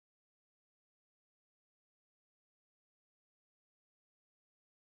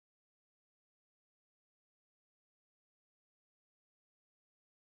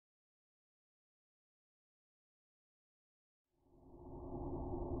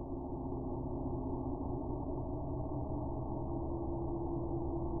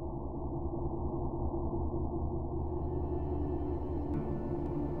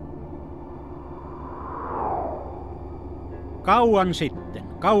Kauan sitten,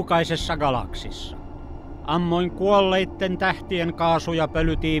 kaukaisessa galaksissa, ammoin kuolleitten tähtien kaasu ja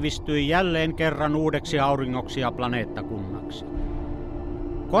pöly tiivistyi jälleen kerran uudeksi auringoksi ja planeettakunnaksi.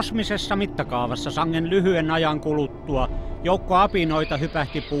 Kosmisessa mittakaavassa sangen lyhyen ajan kuluttua joukko apinoita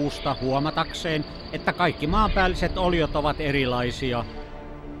hypähti puusta huomatakseen, että kaikki maanpäälliset oliot ovat erilaisia,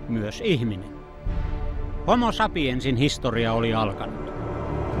 myös ihminen. Homo sapiensin historia oli alkanut.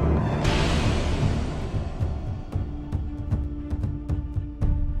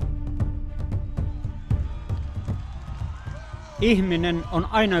 Ihminen on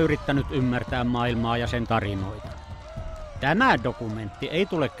aina yrittänyt ymmärtää maailmaa ja sen tarinoita. Tämä dokumentti ei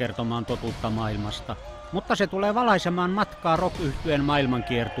tule kertomaan totuutta maailmasta, mutta se tulee valaisemaan matkaa rock-yhtyeen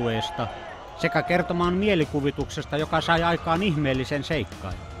maailmankiertueesta sekä kertomaan mielikuvituksesta, joka sai aikaan ihmeellisen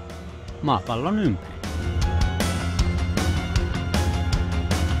seikkailun. Maapallon ympäri.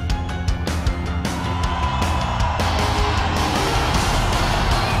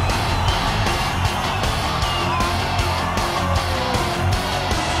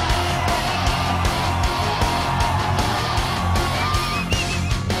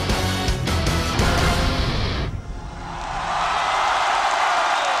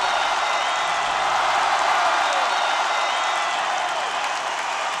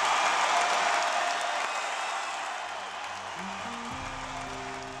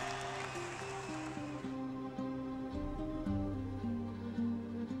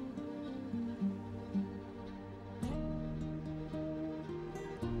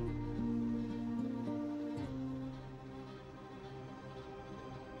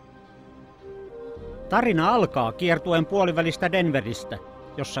 Tarina alkaa kiertueen puolivälistä Denveristä,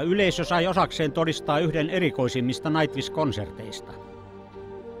 jossa yleisö sai osakseen todistaa yhden erikoisimmista Nightwish-konserteista.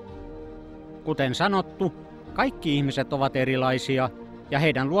 Kuten sanottu, kaikki ihmiset ovat erilaisia ja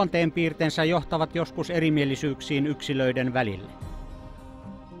heidän luonteenpiirteensä johtavat joskus erimielisyyksiin yksilöiden välille.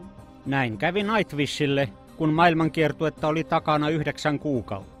 Näin kävi Nightwishille, kun maailmankiertuetta oli takana 9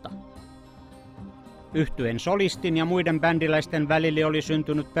 kuukautta. Yhtyeen solistin ja muiden bändiläisten välille oli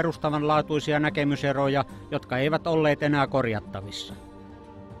syntynyt perustavanlaatuisia näkemyseroja, jotka eivät olleet enää korjattavissa.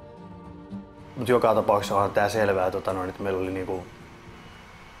 Mutta joka tapauksessa on tämä selvää, että meillä oli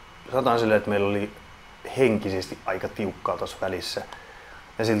sanotaan silleen, että meillä oli henkisesti aika tiukkaa tuossa välissä.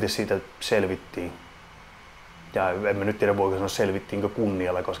 Ja silti siitä selvittiin. Ja en mä nyt tiedä, voiko sanoa selvittiinkö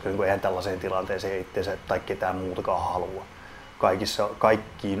kunnialla, koska eihän tällaiseen tilanteeseen itseensä tai ketään muutakaan halua.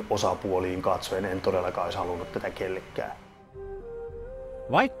 Kaikkiin osapuoliin katsoen en todellakaan olisi halunnut tätä kellekään.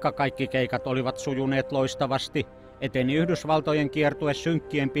 Vaikka kaikki keikat olivat sujuneet loistavasti, eteni Yhdysvaltojen kiertue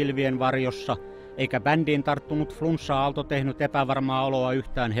synkkien pilvien varjossa, eikä bändiin tarttunut flunssa-aalto tehnyt epävarmaa oloa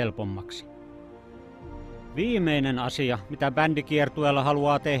yhtään helpommaksi. Viimeinen asia, mitä bändikiertueella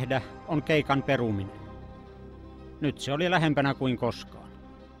haluaa tehdä, on keikan peruminen. Nyt se oli lähempänä kuin koskaan.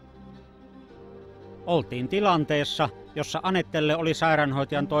 Oltiin tilanteessa, jossa Anettelle oli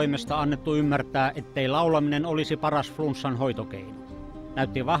sairaanhoitajan toimesta annettu ymmärtää, ettei laulaminen olisi paras flunssan hoitokeino.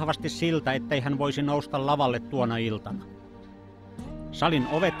 Näytti vahvasti siltä, ettei hän voisi nousta lavalle tuona iltana. Salin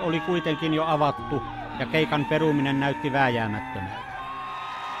ovet oli kuitenkin jo avattu ja keikan peruminen näytti vääjäämättömältä.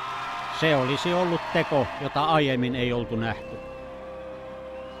 Se olisi ollut teko, jota aiemmin ei oltu nähty.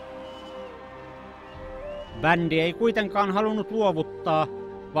 Bändi ei kuitenkaan halunnut luovuttaa,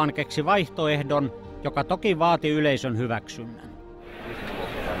 vaan keksi vaihtoehdon, joka toki vaati yleisön hyväksynnän.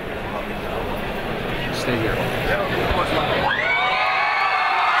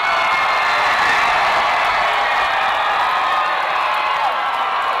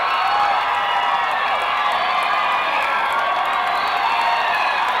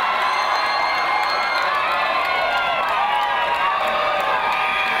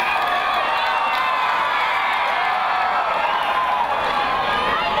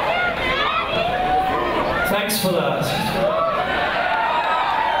 Thanks for that.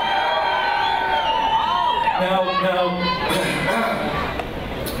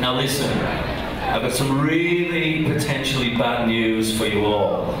 Now listen, I've got some really potentially bad news for you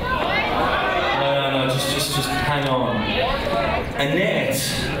all. No, just hang on. Annette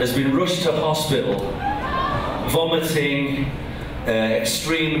has been rushed to hospital, vomiting,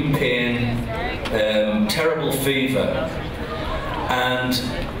 extreme pain, terrible fever, and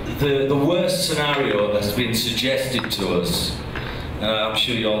the worst scenario has been suggested to us. I'm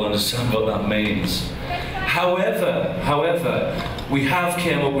sure you all understand what that means. However, we have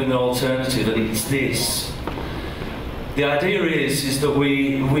came up with an alternative, and it's this. The idea is that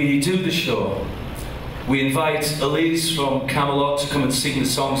we do the show. We invite Elise from Camelot to come and sing the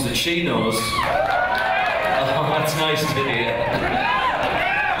songs that she knows. Oh, that's nice to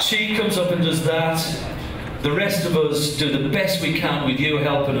hear. She comes up and does that. the rest of us do the best we can with you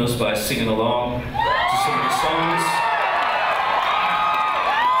helping us by singing along to some of the songs.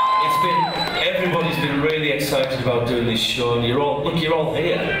 Everybody's been really excited about doing this show, and you're all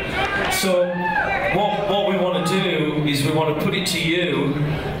here. So what we want to do is we want to put it to you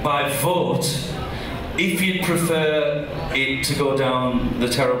by vote. If you'd prefer it to go down the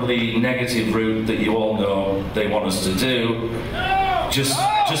terribly negative route that you all know they want us to do, just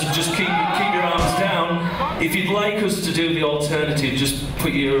keep your arms down. If you'd like us to do the alternative, just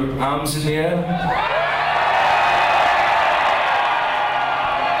put your arms in the air.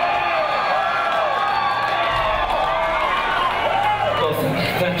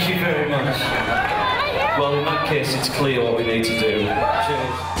 Thank you very much. Well, in that case, it's clear what we need to do.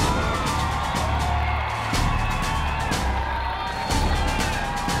 Cheers.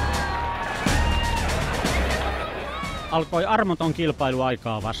 Alkoi armoton kilpailu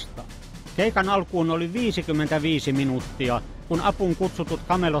aikaa vastaan. Keikan alkuun oli 55 minuuttia, kun apuun kutsutut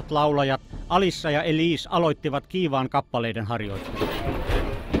Camelot-laulajat Alissa ja Elise aloittivat kiivaan kappaleiden harjoittelun.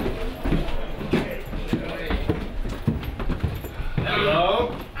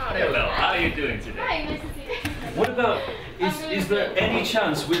 Hello. Hello. How are you doing today? Hi, nice to see you. What about, is there any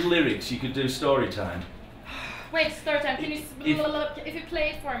chance with lyrics you could do story time? Wait, story time. Can you, if you play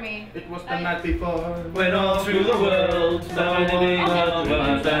it for me? It was the night before. Went all through the world.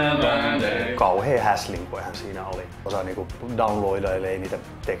 Kauhea häslinkoihan siinä oli. Osa niinku downloadailee niitä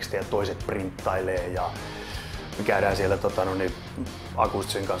tekstejä, toiset printtailee ja me käydään siellä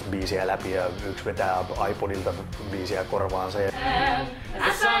akustisen kanssa biisiä läpi ja yksi vetää iPodilta biisiä korvaansa. I don't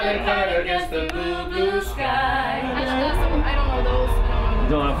know those.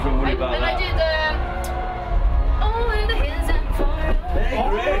 Don't have to worry about that. I did Over the hills and far away.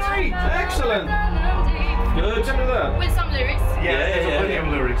 All right, excellent. Good. Can we do that? With some lyrics. There's plenty of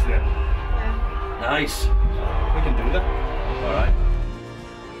lyrics there. Nice. We can do that. All right.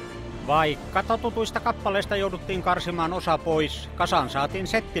 Vaikka totutuista kappaleista jouduttiin karsimaan osa pois, kasaan saatiin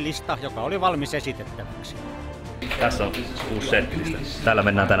settilista, joka oli valmis esitettäväksi. Tässä on uusi setlista. Täällä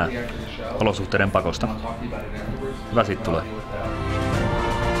mennään tänään olosuhteiden pakosta. Hyvä sit tulee.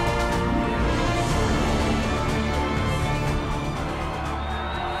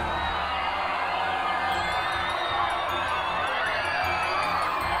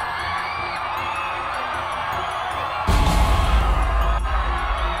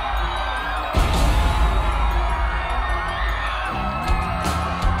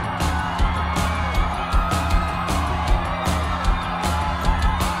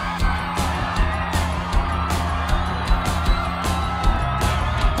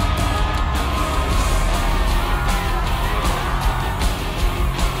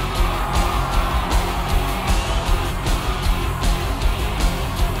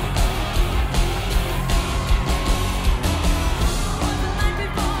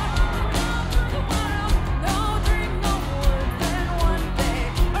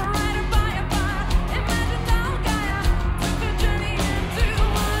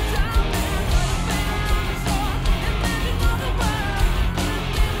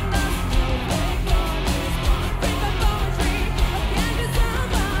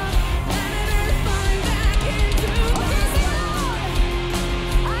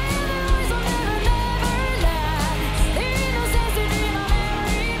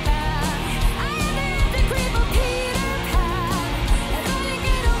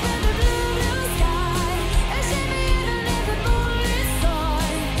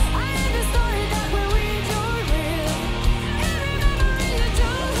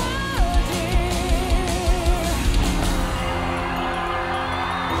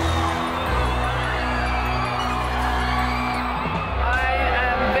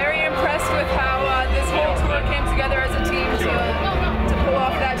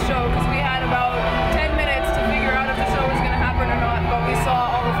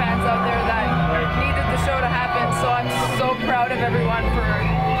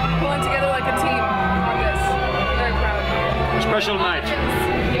 Special night.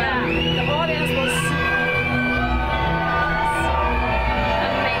 Yeah, the audience was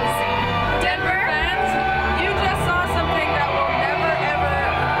amazing. Denver fans, you just saw something that will never,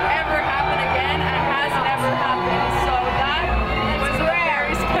 ever happen again, and has never happened. So that was a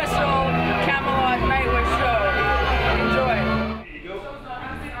very special Camelot Nightwish show. Enjoy.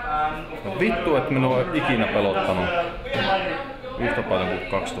 Vittu, et minua on ikinä pelottanut yhtä paljon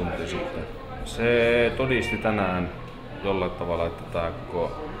kuin 2 tuntia sitten. Se todisti tänään jollain tavalla, että tämä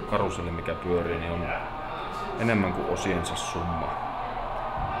koko karuselli, mikä pyörii, niin on enemmän kuin osiensa summa.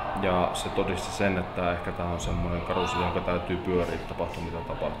 Ja se todisti sen, että ehkä tämä on semmoinen karuselli, jonka täytyy pyöriä, tapahtuu mitä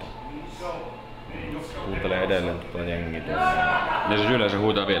tapahtuu. kuuntelee edelleen jengiä tuolla. Ja se yleensä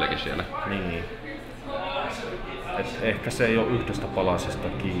huutaa vieläkin siellä. Niin. Et ehkä se ei ole yhdestä palasesta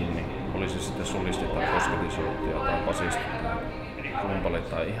kiinni. Olisi sitten solisti tai kosketinsoittaja tai basisti tai rumpali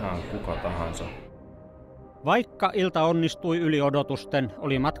tai ihan kuka tahansa. Vaikka ilta onnistui yli odotusten,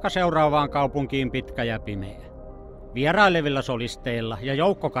 oli matka seuraavaan kaupunkiin pitkä ja pimeä. Vierailevilla solisteilla ja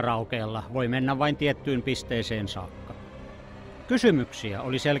joukkokaraokeella voi mennä vain tiettyyn pisteeseen saakka. Kysymyksiä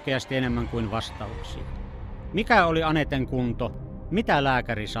oli selkeästi enemmän kuin vastauksia. Mikä oli Aneten kunto? Mitä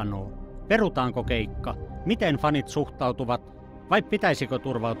lääkäri sanoo? Perutaanko keikka? Miten fanit suhtautuvat? Vai pitäisikö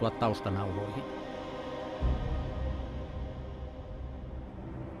turvautua taustanauhoihin?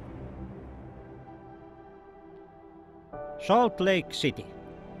 Salt Lake City.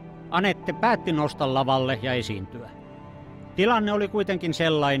 Anette päätti nousta lavalle ja esiintyä. Tilanne oli kuitenkin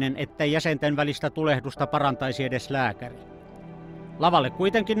sellainen, ettei jäsenten välistä tulehdusta parantaisi edes lääkäri. Lavalle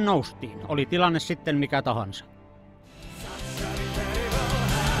kuitenkin noustiin, oli tilanne sitten mikä tahansa.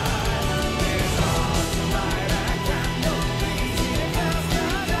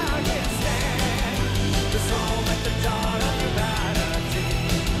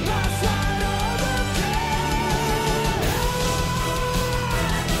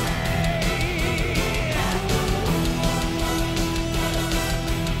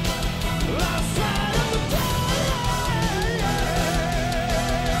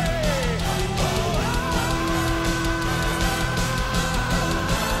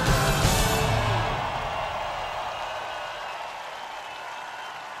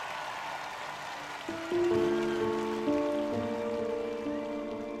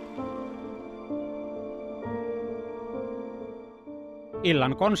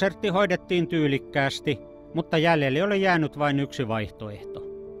 Illan konsertti hoidettiin tyylikkäästi, mutta jäljelle oli jäänyt vain yksi vaihtoehto.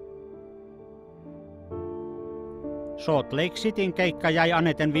 Salt Lake Cityn keikka jäi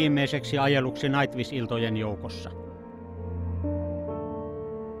Aneten viimeiseksi ajeluksi Nightwish-iltojen joukossa.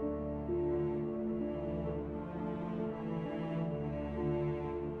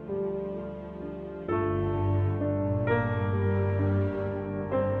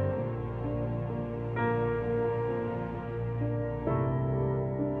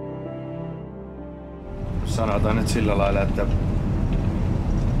 Sanotaan nyt sillä lailla, että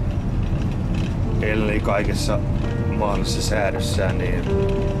ellei kaikessa mahdollisessa säädössään, niin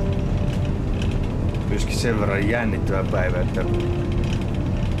myöskin sen verran jännittävä päivä, että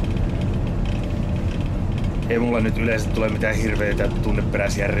ei mulla nyt yleensä tule mitään hirveitä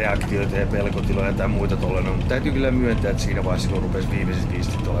tunneperäisiä reaktioita ja pelkotiloja tai muita tollainen, mutta täytyy kyllä myöntää, että siinä vaiheessa kun rupesi viimeiset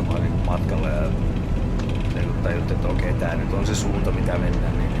viistit olemaan niin matkalla ja tajuttiin, että okei, tää nyt on se suunta mitä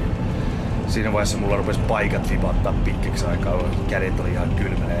mennään, niin siinä vaiheessa mulla rupesi paikat vipattaa pitkäksi aikaa, kädet oli ihan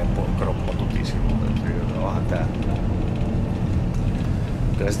kylmänä ja kroppa tutisi. Onhan tää.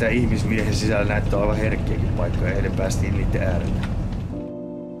 Kyllä sitä ihmismiehen sisällä näyttää olevan herkkiäkin paikkoja ja eilen päästiin niiden äärelle.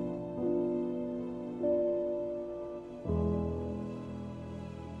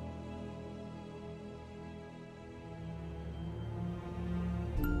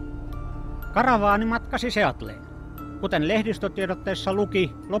 Karavaani matkasi Seattleen. Kuten lehdistötiedotteessa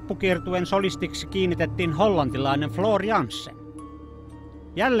luki, loppukiertueen solistiksi kiinnitettiin hollantilainen Floor Jansen.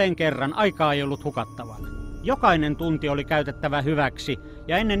 Jälleen kerran aikaa ei ollut hukattavana. Jokainen tunti oli käytettävä hyväksi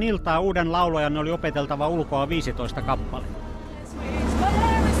ja ennen iltaa uuden laulajan oli opeteltava ulkoa 15 kappaletta.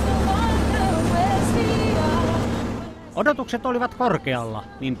 Odotukset olivat korkealla,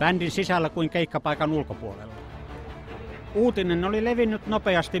 niin bändin sisällä kuin keikkapaikan ulkopuolella. Uutinen oli levinnyt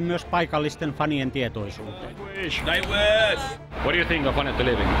nopeasti myös paikallisten fanien tietoisuuteen. Nightwish! What do you think of Anette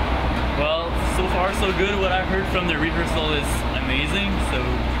leaving? Well, so far so good. What I heard from the rehearsal is amazing, so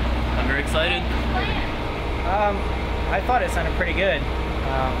I'm very excited. I thought it sounded pretty good.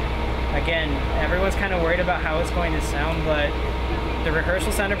 Again, everyone's kind of worried about how it's going to sound, but the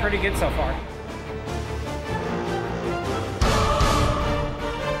rehearsal sounded pretty good so far.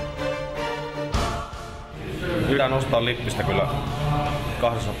 Pitää nostaa lippistä kyllä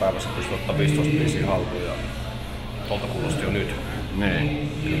 2 päivässä pystyy ottaa 15 biisiä haltuun ja tuolta kuulosti jo nyt.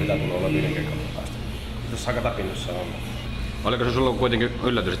 Niin. Kyllä pitää tulla olla 5 keikan päästä. Tässä aika täpinnossa on. Oliko se sulla kuitenkin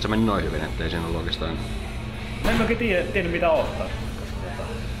yllätys, että se meni noin hyvin, ettei siinä ollut oikeastaan? En mä oikein tiennyt mitä odottaa, koska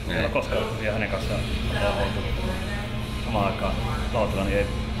meillä on koskaan vielä hänen kanssaan oltu samaan aikaan lautalla, niin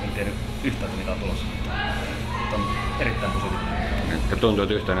en tiennyt yhtään mitä on tulossa. Mutta on erittäin positiivinen. Ja tuntuu,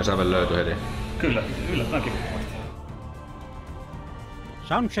 että yhteinen sävel löytyi heti. Kyllä, yllättävän kivuttomasti.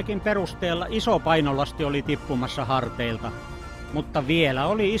 Soundcheckin perusteella iso painolasti oli tippumassa harteilta, mutta vielä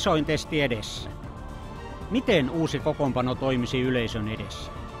oli isoin testi edessä. Miten uusi kokoonpano toimisi yleisön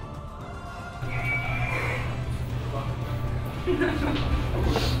edessä?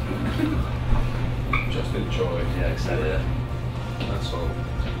 just enjoy. Yeah, exactly. Yeah. That's all.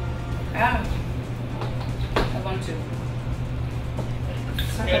 Yeah. I want to.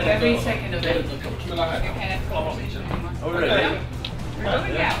 Suck up every second of it. Oh, really?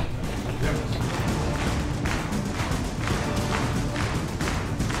 Yeah.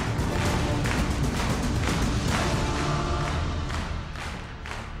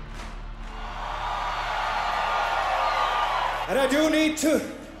 And I do need to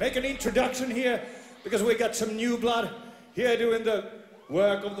make an introduction here because we got some new blood here doing the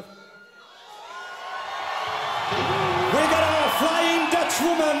work of the... We got our Flying Dutch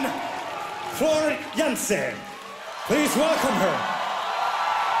woman, Floor Jansen. Please welcome her.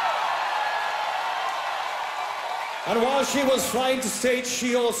 And while she was flying to stage,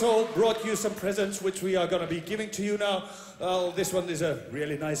 she also brought you some presents which we are going to be giving to you now. This one is a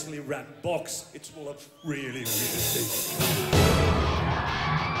really nicely wrapped box. It's full of really things.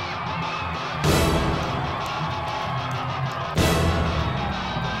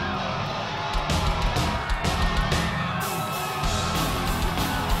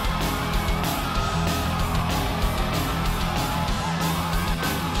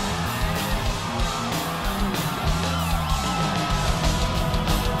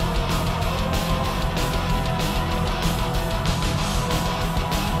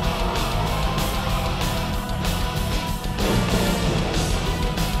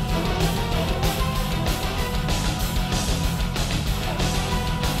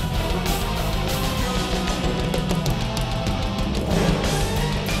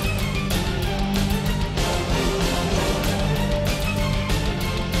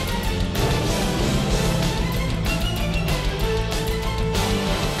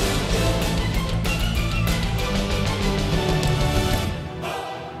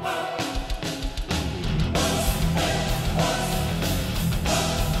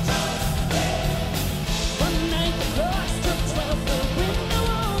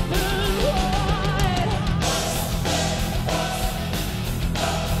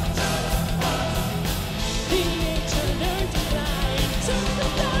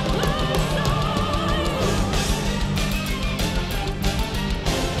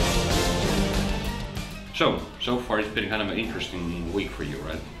 So far it's been kind of an interesting week for you,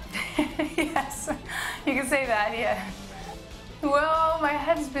 right? Yes, you can say that, yeah. Well, my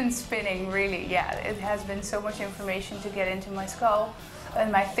head's been spinning, really, yeah. It has been so much information to get into my skull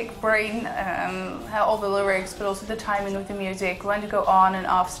and my thick brain, all the lyrics, but also the timing of the music, when to go on and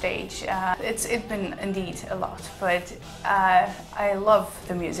off stage. It's been indeed a lot, but I love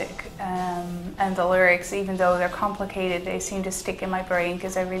the music and the lyrics, even though they're complicated, they seem to stick in my brain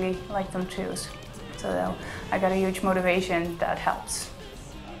because I really like them too. So I got a huge motivation that helps.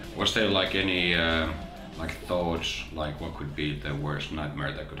 Was there like any thoughts like what could be the worst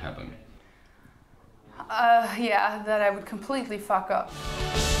nightmare that could happen? Yeah, that I would completely fuck up.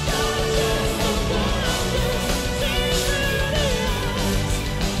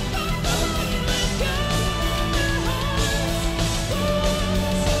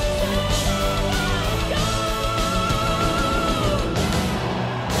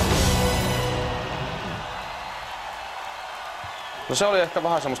 No se oli ehkä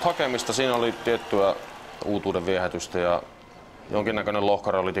vähän semmoista hakemista. Siinä oli tiettyä uutuuden viehätystä ja jonkinnäköinen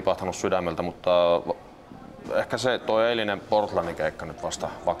lohkare oli tipahtanut sydämeltä, mutta ehkä se toi eilinen Portlandin keikka nyt vasta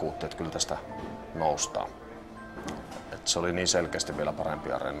vakuutti, että kyllä tästä noustaan. Et se oli niin selkeästi vielä parempi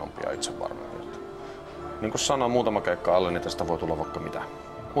ja rennompi ja itsevarmempi. Niin kuin sanoin, muutama keikka alle, niin tästä voi tulla vaikka mitä.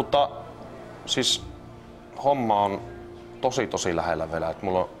 Mutta siis homma on tosi lähellä vielä. Et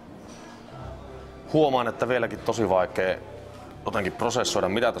mulla huomaan, että vieläkin tosi vaikea jotenkin prosessoida,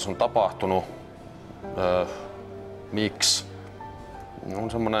 mitä tässä on tapahtunut, miksi.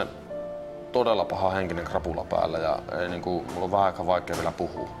 On semmoinen todella paha henkinen krapula päällä ja ei niinku, mulla on vähän aika vaikea vielä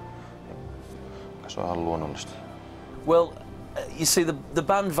puhua. Se on ihan luonnollista. Well, you see, the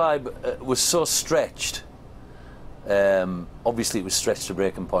band vibe was so stretched. Obviously, it was stretched to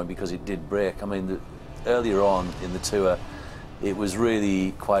breaking point because it did break. I mean, earlier on in the tour, it was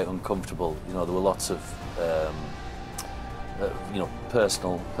really quite uncomfortable. You know, there were lots of you know,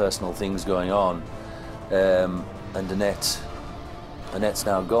 personal things going on, and Annette's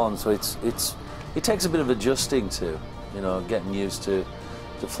now gone, so it takes a bit of adjusting to, you know, getting used to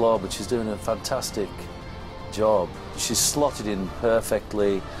Flor, but she's doing a fantastic job. She's slotted in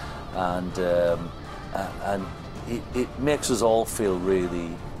perfectly, and it makes us all feel really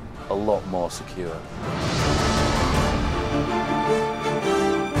a lot more secure.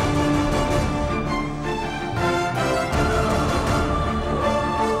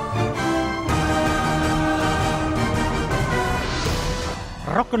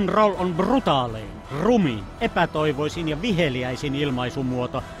 Rock'n'roll on brutaalein. Rumin, epätoivoisin ja viheliäisin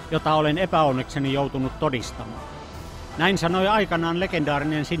ilmaisumuoto, jota olen epäonnekseni joutunut todistamaan. Näin sanoi aikanaan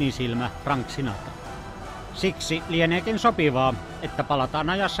legendaarinen sinisilmä Frank Sinatra. Siksi lieneekin sopivaa, että palataan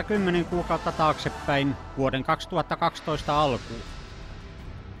ajassa 10 kuukautta taaksepäin vuoden 2012 alkuun.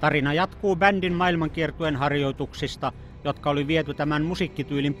 Tarina jatkuu bändin maailmankiertueen harjoituksista, jotka oli viety tämän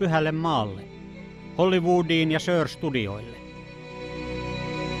musiikkityylin pyhälle maalle, Hollywoodiin ja Sir-studioille.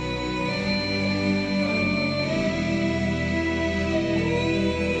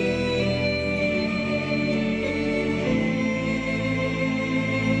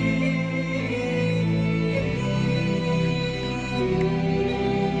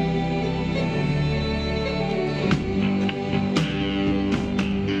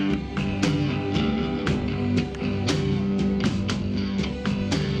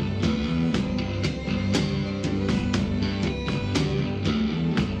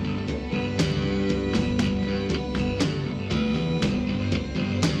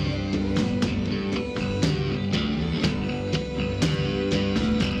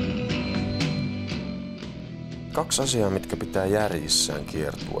 Kaksi asiaa, mitkä pitää järjissään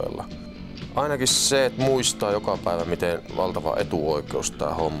kiertueella. Ainakin se, että muistaa joka päivä, miten valtava etuoikeus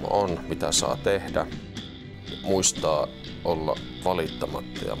tämä homma on, mitä saa tehdä. Muistaa olla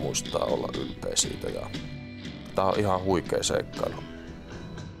valittamatta ja muistaa olla ylpeä siitä. Tämä on ihan huikea seikkailu.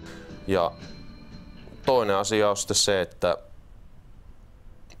 Ja toinen asia on sitten se, että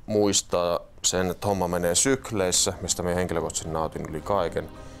muistaa sen, että homma menee sykleissä, mistä minä henkilökohtaisesti nautin yli kaiken.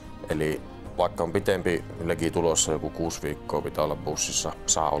 Eli vaikka on pitempi legi tulossa, joku 6 viikkoa pitää olla bussissa,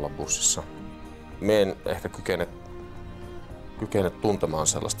 saa olla bussissa. Mie en ehkä kykene tuntemaan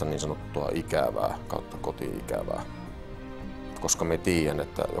sellaista niin sanottua ikävää kautta koti-ikävää. Koska me tiedän,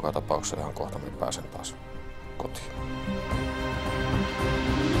 että joka tapauksessa ihan kohta me pääsen taas kotiin.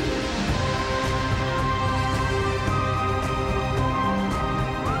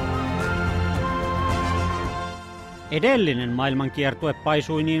 Edellinen maailmankiertue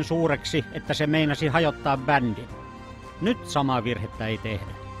paisui niin suureksi, että se meinasi hajottaa bändin. Nyt samaa virhettä ei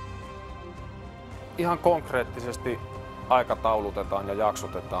tehdä. Ihan konkreettisesti aikataulutetaan ja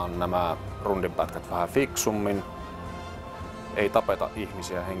jaksotetaan nämä rundinpätkät vähän fiksummin. Ei tapeta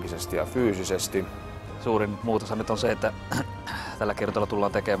ihmisiä henkisesti ja fyysisesti. Suurin muutos nyt on se, että tällä kiertolla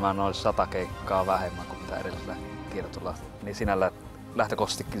tullaan tekemään noin 100 keikkaa vähemmän kuin mitä edellisellä kiertolla. Niin sinällä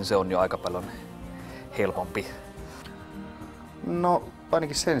lähtökohtaisestikin se on jo aika paljon helpompi. No,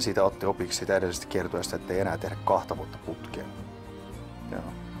 ainakin sen siitä otti opiksi sitä edellisestä kiertueesta, ettei enää tehdä 2 vuotta putkeen. Joo.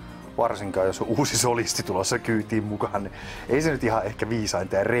 Varsinkaan jos on uusi solisti tulossa kyytiin mukaan, niin ei se nyt ihan ehkä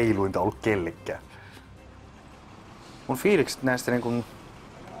viisainta ja reiluinta ollut kellekään. Mun fiilikset näistä niin kun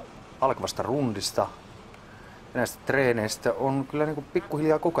alkavasta rundista ja näistä treeneistä on kyllä niin kun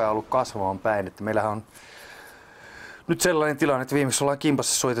pikkuhiljaa koko ajan ollut kasvamaan päin. Että meillähän on nyt sellainen tilanne, että viimeksi ollaan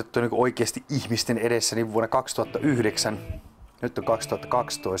kimpassa soitettu niin oikeasti ihmisten edessä niin vuonna 2009. Nyt on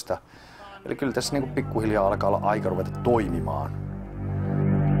 2012. Eli kyllä tässä niin pikkuhiljaa alkaa olla aika ruveta toimimaan.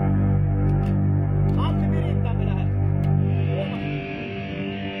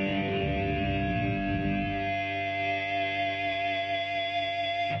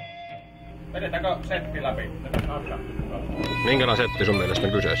 Vedetäänkö setti läpi? Minkälainen setti sun mielestä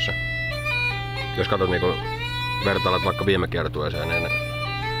on kyseessä? Jos katsot niinku vertailet vaikka viime kiertueeseen, niin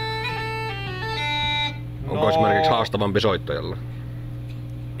onko esimerkiksi haastavampi soittajalla?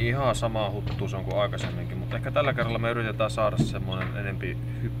 Ihan sama huttu se on kuin aikaisemminkin, mutta ehkä tällä kerralla me yritetään saada semmoinen enempi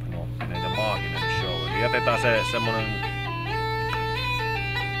hypnoottinen ja maaginen show. Eli jätetään se semmoinen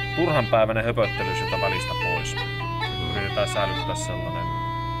turhanpäiväinen höpöttely sieltä välistä pois. Yritetään säilyttää sellainen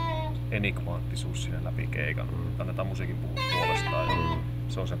enigmaattisuus sinne läpi keikan. Annetaan musiikin puhua puolestaan ja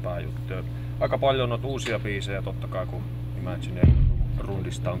se on se pääjuttu. Aika paljon on uusia biisejä totta kai, kun Imagine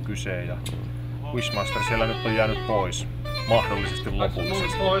rundista on kyse ja Wishmaster siellä nyt on jäänyt pois, mahdollisesti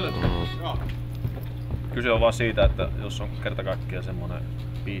lopullisesti. Kyse on vaan siitä, että jos on kerta kaikkiaan semmonen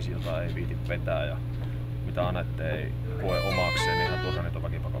biisi, jota ei viiti vetää ja mitä Anette ei koe omakseen, niin ihan turha niitä on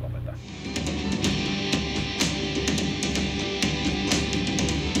väkipakolla vetää.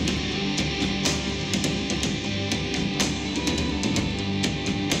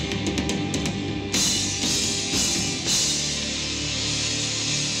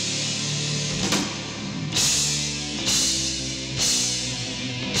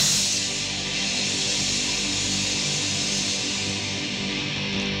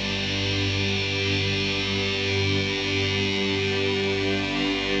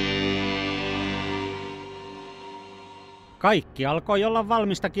 Kaikki alkoi olla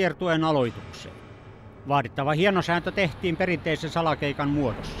valmista kiertueen aloitukseen. Vaadittava hienosääntö tehtiin perinteisen salakeikan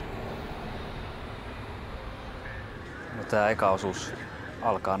muodossa. Tää eka osuus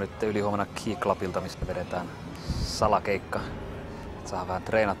alkaa nyt ylihuomenna Key Clubilta, mistä vedetään salakeikka. Saadaan vähän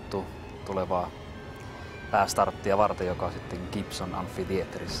treenattua tulevaa päästarttia varten, joka on sitten Gibson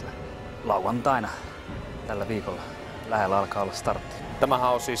Amphitheaterissa lauantaina tällä viikolla. Lähellä alkaa olla startti.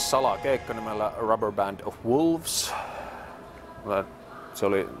 Tämähän on siis salakeikka nimellä Rubber Band of Wolves. Se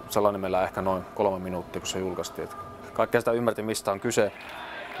oli salanimellä ehkä noin 3 minuuttia, kun se julkaistiin. Kaikkea sitä ymmärti, mistä on kyse.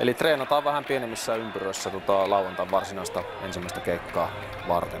 Eli treenataan vähän pienemmissä ympyröissä lauantain varsinaista ensimmäistä keikkaa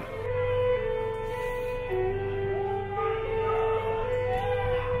varten.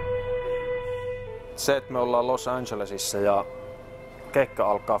 Se, että me ollaan Los Angelesissa ja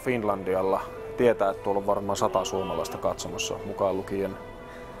keikka alkaa Finlandialla, tietää, että tuolla on varmaan 100 suomalaista katsomassa, mukaan lukien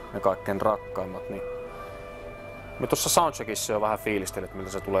ne kaikkein rakkaimmat. Niin me tuossa soundcheckissa jo vähän fiilistelin, että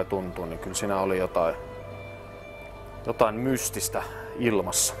miltä se tulee tuntua, niin kyllä siinä oli jotain mystistä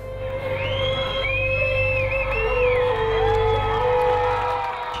ilmassa.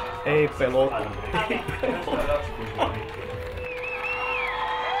 Ei pelota.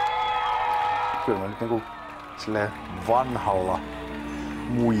 Kyllä mä nyt niinku silleen vanhalla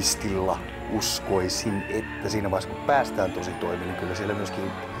muistilla uskoisin, että siinä vaiheessa kun päästään tosi toimeen, niin kyllä siellä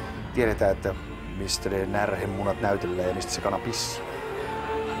myöskin tiedetään, että mistä ne närhemunat näytellään ja mistä se kana pissii.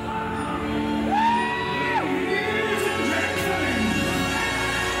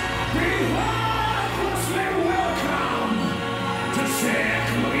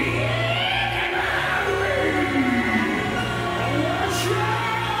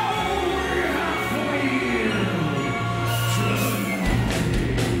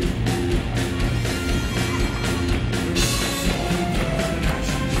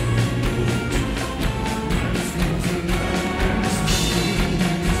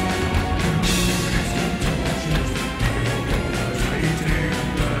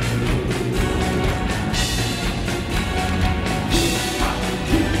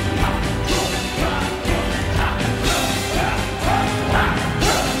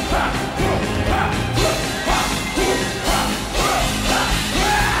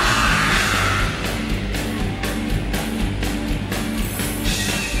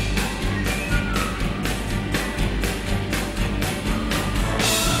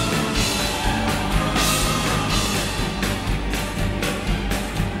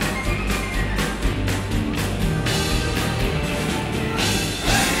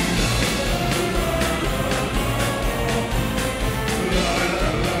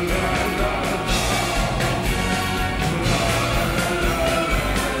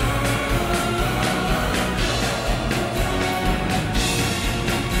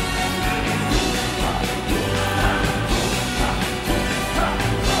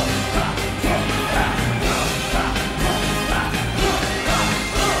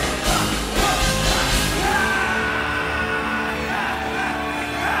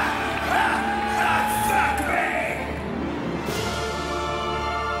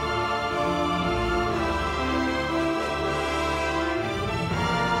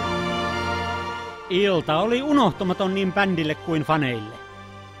 Ilta oli unohtumaton niin bändille kuin faneille.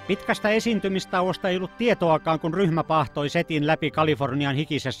 Pitkästä esiintymistauosta ei ollut tietoakaan, kun ryhmä pahtoi setin läpi Kalifornian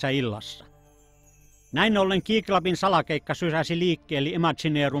hikisessä illassa. Näin ollen Key Clubin salakeikka sysäsi liikkeelle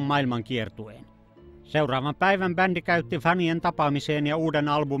Imagineerum maailmankiertueen. Seuraavan päivän bändi käytti fanien tapaamiseen ja uuden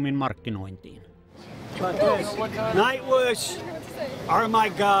albumin markkinointiin. Nightwish are my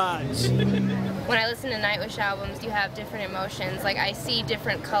gods. When I listen to Nightwish albums, you have different emotions. Like, I see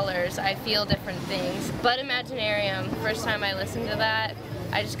different colors, I feel different things. But Imaginarium, first time I listened to that,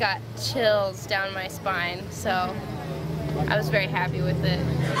 I just got chills down my spine. So I was very happy with it.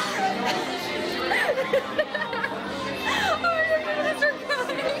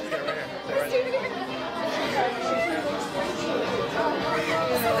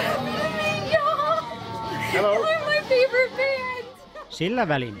 Hello. They're my favorite band. Sillä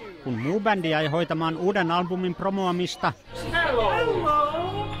välin, kun muu bändi jäi hoitamaan uuden albumin promoamista,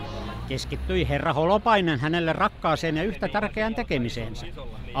 keskittyi herra Holopainen hänelle rakkaaseen ja yhtä tärkeään tekemiseensä.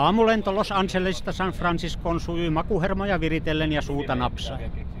 Aamulento Los Angelesista San Franciscoon sujui makuhermoja viritellen ja suuta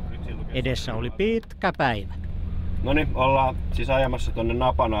napsaen. Edessä oli pitkä päivä. Noniin, ollaan siis ajamassa tuonne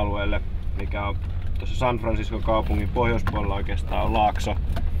Napan alueelle, mikä on tuossa San Franciscon kaupungin pohjoispuolella oikeastaan on laakso,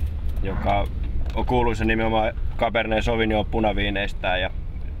 joka on kuuluisa nimenomaan Cabernet Sauvignon punaviineistään, ja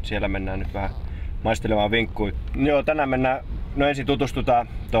siellä mennään nyt vähän maistelemaan vinkkuja. Joo, tänään mennään, ensin tutustutaan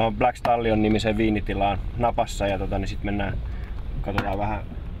tuohon Black Stallion nimiseen viinitilaan Napassa ja niin sitten mennään, katsotaan vähän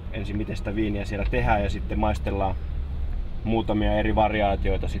ensin miten sitä viiniä siellä tehdään ja sitten maistellaan muutamia eri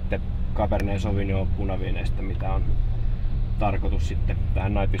variaatioita sitten Cabernet Sauvignon punaviineistä, mitä on tarkoitus sitten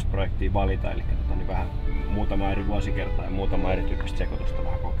tähän Nightwish-projektiin valita, eli niin vähän muutama eri vuosikertaa ja muutama erityyppistä sekoitusta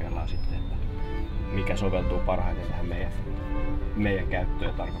vähän kokeillaan sitten, että mikä soveltuu parhaiten tähän meidän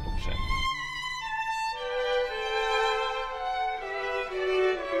käyttöön ja tarkoitukseen.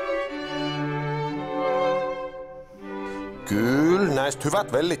 Kyllä, näistä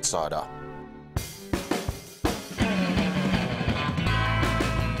hyvät vellit saadaan.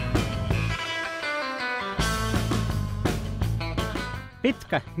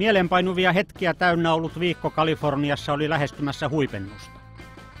 Pitkä, mielenpainuvia hetkiä täynnä ollut viikko Kaliforniassa oli lähestymässä huipennusta.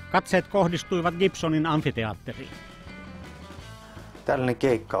 Katseet kohdistuivat Gibsonin amfiteatteriin. Tällainen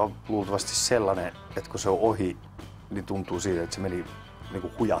keikka on luultavasti sellainen, että kun se on ohi, niin tuntuu siitä, että se meni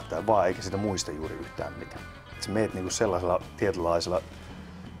niinku hujahtaa vaan, eikä sitä muista juuri yhtään mitään. Et sä meet niinku sellaisella tietynlaisella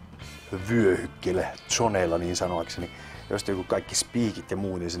vyöhykkeellä, zoneilla niin sanoakseni, josta joku kaikki spiikit ja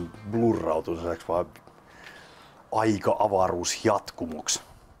muu, niin sen blurrautuu sellaiseksi vaan aika-avaruusjatkumoksi,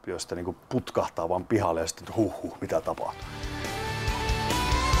 josta niinku putkahtaa vaan pihalle ja sitten huhhuh, mitä tapahtuu.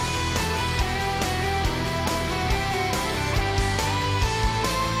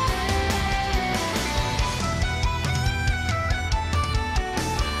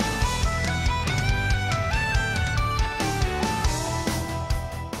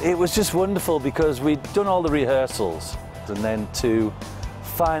 It was just wonderful because we'd done all the rehearsals and then to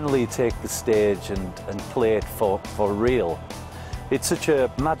finally take the stage and play it for real. It's such a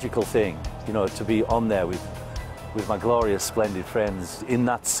magical thing, you know, to be on there with my glorious, splendid friends in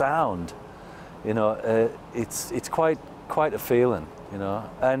that sound. You know, it's quite a feeling, you know.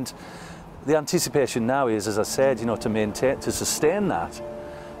 And the anticipation now is, as I said, you know, to sustain that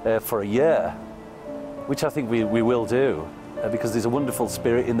for a year, which I think we will do. Because there's a wonderful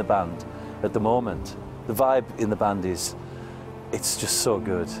spirit in the band at the moment. The vibe in the band it's just so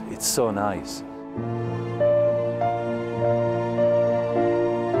good. It's so nice.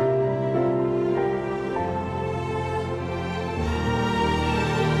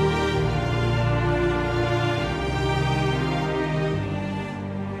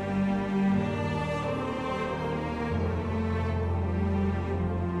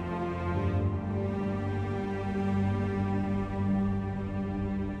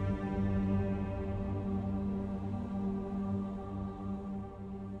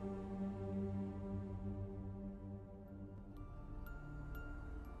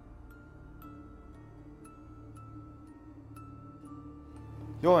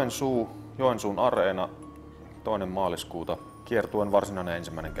 Joensuun areena 2. maaliskuuta. Kiertueen varsinainen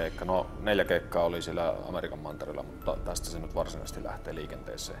ensimmäinen keikka. No 4 keikkaa oli siellä Amerikan mantereella, mutta tästä se nyt varsinaisesti lähtee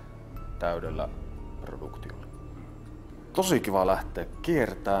liikenteeseen täydellä produktiolla. Tosi kiva lähteä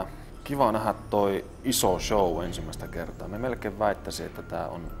kiertää. Kiva nähdä toi iso show ensimmäistä kertaa. Me melkein väittäisin, että tää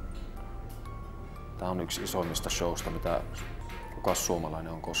on yksi isoimmista showsta, mitä kukaan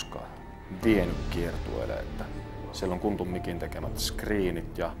suomalainen on koskaan vienyt kiertueelle. Että siellä on Kuntun Mikin tekemät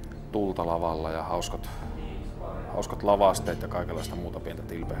screenit ja tulta lavalla ja hauskat lavasteet ja kaikenlaista muuta pientä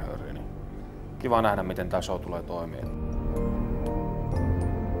tilpehööriä. Niin kiva nähdä, miten tää show tulee toimimaan.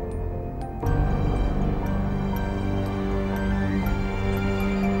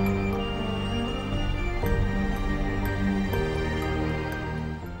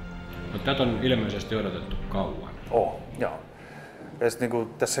 No, tätä on ilmeisesti odotettu kauan. Joo. Ja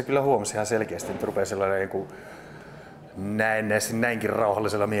sit, tässä kyllä huomasi ihan selkeästi, että rupeaa sellainen näinkin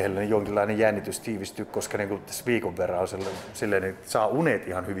rauhallisella miehellä niin jonkinlainen jännitys tiivistyy, koska tässä viikon verran on silleen, että saa unet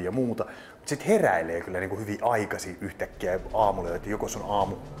ihan hyvin ja muuta. Mutta sitten heräilee kyllä hyvin aikaisin yhtäkkiä aamulla, että joko se on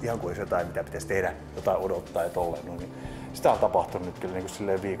aamu, ihan kuin olisi jotain, mitä pitäisi tehdä, jotain odottaa ja tolleen. No, niin sitä on tapahtunut nyt kyllä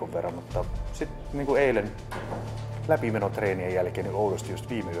silleen viikon verran, mutta sitten eilen läpimenotreenien jälkeen niin oudosti just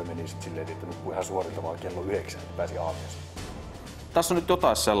viime yö meni silleen, että nukkui ihan suorittavaan kello 9, että pääsi aamussa. Tässä on nyt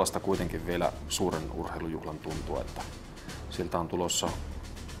jotain sellaista kuitenkin vielä suuren urheilujuhlan tuntua, että sieltä on tulossa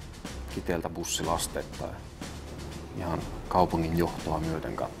Kiteeltä bussilasteetta ihan kaupungin johtoa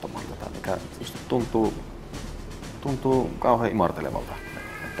myöten katsomaan tätä, mikä tuntuu kauhean imartelevalta,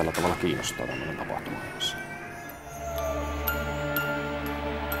 että tällä tavalla kiinnostaa tämmöinen tapahtuma.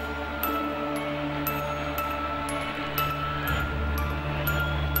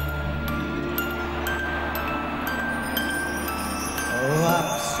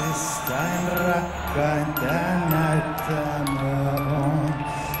 Lapsistain rakkainta näyttämö on,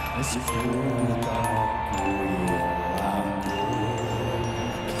 jos huutama kuillaan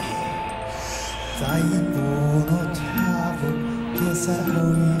kulki. Taipunut havu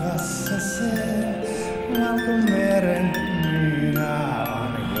kesähoivassa sen, valkomeren minä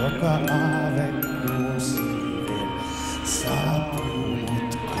on joka aave kuusi saapuu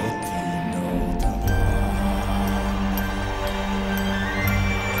mut kotiin noutamaan.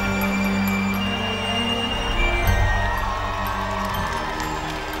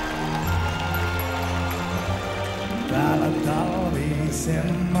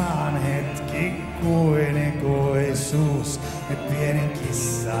 talvisen maan hetki kuin ikuisuus. Ja pienen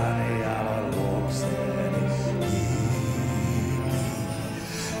kissan jalan luokseeni kiinni.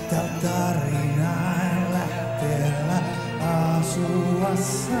 Tällä tarinain lähteellä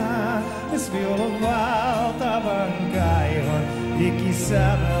asuassaan. Jos viulun valtavan kaihon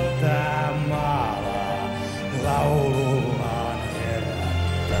ikisäveltää maalaa. Laulullaan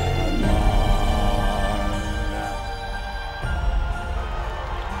herättää maan.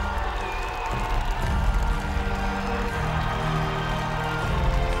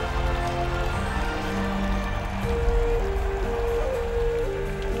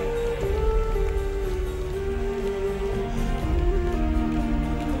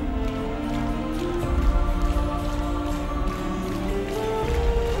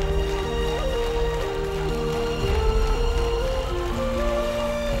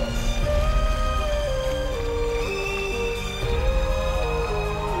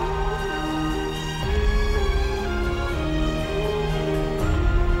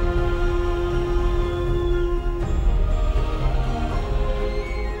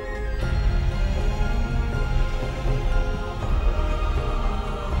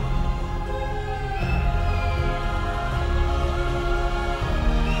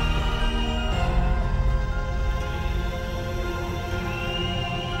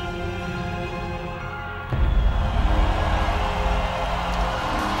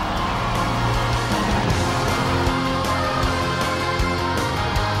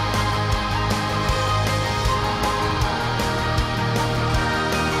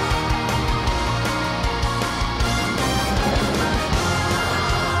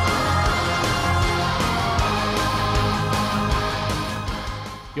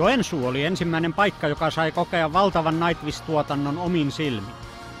 Joensuu oli ensimmäinen paikka, joka sai kokea valtavan Nightwish-tuotannon omin silmin.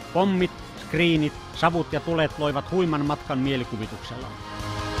 Pommit, screenit, savut ja tulet loivat huiman matkan mielikuvituksella.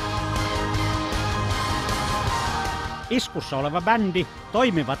 Iskussa oleva bändi,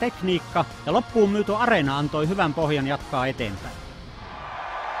 toimiva tekniikka ja loppuun myyty areena antoi hyvän pohjan jatkaa eteenpäin.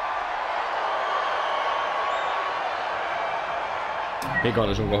 Mikä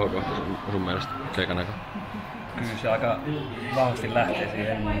oli sun kohokohta sun mielestä keikan aikaa? Kyllä se aika vahvasti lähtee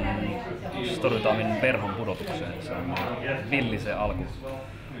siihen Storytimen perhon pudotukseen. Se on villi se alku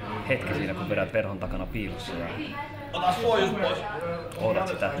hetki siinä, kun vedät perhon takana piilossa ja odotat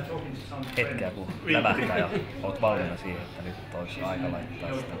sitä hetkeä, kun lävähtää ja oot valmiina siihen, että nyt olisi aika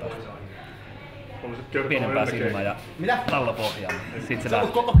laittaa sitä taas pienempää silmää ja tallapohjaa. Sitten se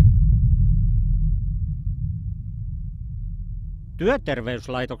lähtee.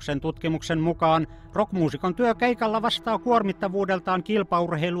 Työterveyslaitoksen tutkimuksen mukaan rockmuusikon työ keikalla vastaa kuormittavuudeltaan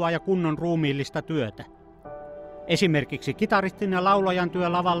kilpaurheilua ja kunnon ruumiillista työtä. Esimerkiksi kitaristin ja laulajan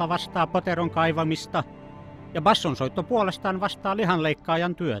työ lavalla vastaa poteron kaivamista ja bassonsoitto puolestaan vastaa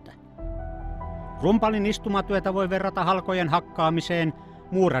lihanleikkaajan työtä. Rumpalin istumatyötä voi verrata halkojen hakkaamiseen,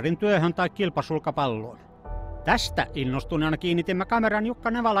 muurarin työhön tai kilpasulkapalloon. Tästä innostuneena kiinnitimme kameran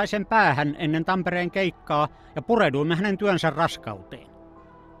Jukka Nevalaisen päähän ennen Tampereen keikkaa ja pureuduimme hänen työnsä raskauteen.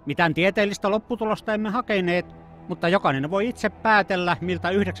 Mitään tieteellistä lopputulosta emme hakeneet, mutta jokainen voi itse päätellä, miltä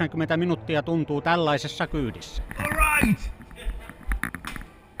 90 minuuttia tuntuu tällaisessa kyydissä. All right.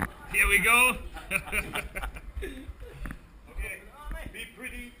 Here we go. Okay. Be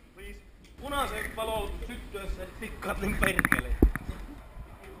pretty, please. Punaiset valot syttyessä tikkatlin perkeleen.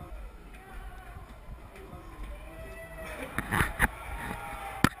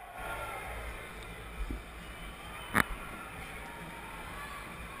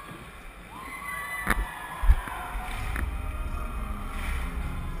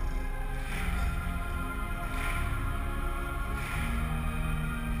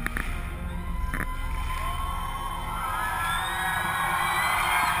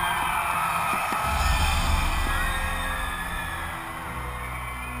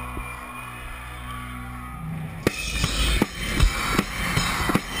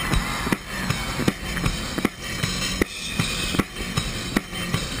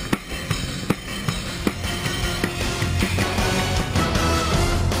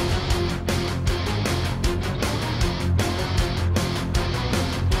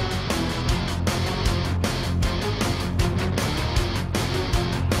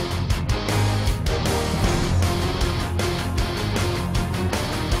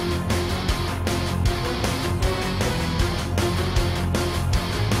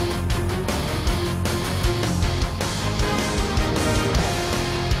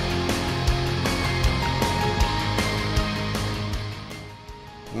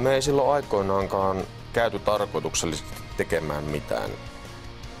 Me ei silloin aikoinaankaan käyty tarkoituksellisesti tekemään mitään.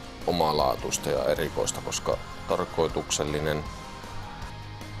 omalaatuista ja erikoista, koska tarkoituksellinen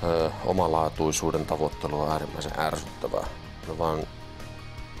omalaatuisuuden tavoittelu on äärimmäisen ärsyttävää. Me vaan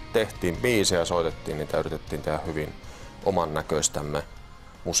tehtiin biisejä ja soitettiin niitä, yritettiin tehdä hyvin oman näköistämme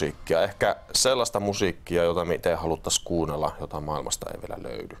musiikkia. Ehkä sellaista musiikkia, jota me itse haluttaisiin kuunnella, jota maailmasta ei vielä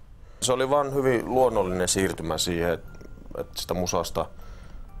löydy. Se oli vaan hyvin luonnollinen siirtymä siihen, että sitä musasta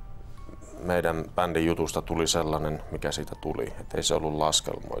meidän bändin jutusta tuli sellainen, mikä siitä tuli. Että ei se ollut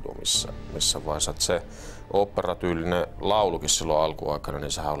laskelmoitu missä vaiheessa. Että se oopperatyylinen laulukin silloin alkuaikana,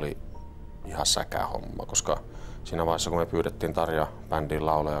 niin sehän oli ihan säkä homma, koska siinä vaiheessa, kun me pyydettiin Tarja bändin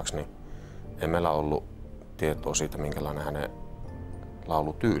laulajaksi, niin ei meillä ollut tietoa siitä, minkälainen hänen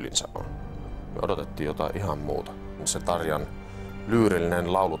laulutyylinsä on. Me odotettiin jotain ihan muuta. Se Tarjan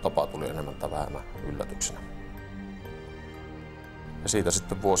lyyrillinen laulutapa tuli enemmän tai vähemmän yllätyksenä. Ja siitä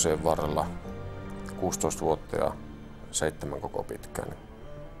sitten vuosien varrella, 16 vuotta ja 7 koko pitkään, niin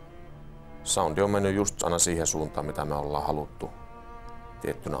soundi on mennyt just aina siihen suuntaan, mitä me ollaan haluttu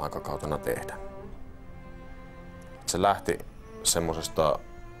tiettynä aikakautena tehdä. Se lähti semmosesta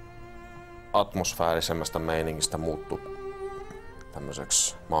atmosfäärisemmästä meiningistä, muuttui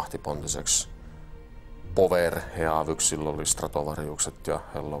tämmöiseksi mahtipontiseksi power-heavyksi. Silloin oli Stratovariukset ja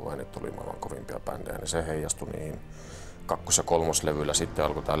Helloweenit tuli maailman kovimpia bändejä, niin se heijastui niihin. 2- ja 3-levyllä sitten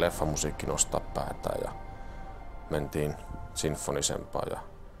alkoi tää leffamusiikki nostaa päätään ja mentiin sinfonisempaa ja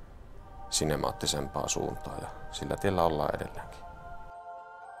sinemaattisempaa suuntaan ja sillä tiellä ollaan edelleenkin.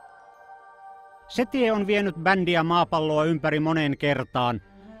 Se tie on vienyt bändiä maapalloa ympäri moneen kertaan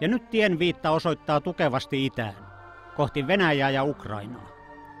ja nyt tien viitta osoittaa tukevasti itään, kohti Venäjää ja Ukrainaa.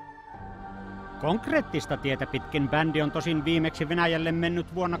 Konkreettista tietä pitkin bändi on tosin viimeksi Venäjälle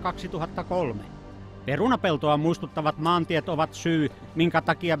mennyt vuonna 2003. Perunapeltoa muistuttavat maantiet ovat syy, minkä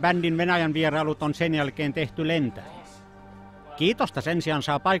takia bändin Venäjän vierailut on sen jälkeen tehty lentäen. Kiitosta sen sijaan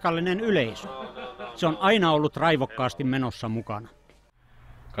saa paikallinen yleisö. Se on aina ollut raivokkaasti menossa mukana.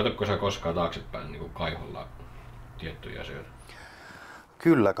 Katsotko sä koskaan taaksepäin niin kaiholla tiettyjä asioita?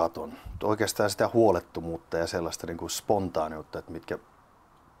 Kyllä katon. Oikeastaan sitä huolettomuutta ja sellaista niin kuin spontaaniutta, että mitkä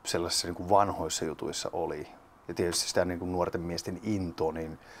sellaisissa niin kuin vanhoissa jutuissa oli. Ja tietysti sitä niin kuin nuorten miesten into,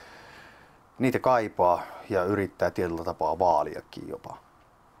 niin niitä kaipaa ja yrittää tietyllä tapaa vaaliakin jopa.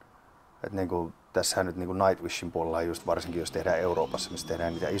 Et niin kuin, tässähän nyt niin kuin Nightwishin puolella, just varsinkin jos tehdään Euroopassa, missä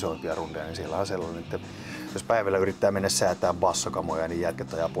tehdään niitä isoimpia rundeja, niin siellä on sellainen, että jos päivällä yrittää mennä säätää bassokamoja, niin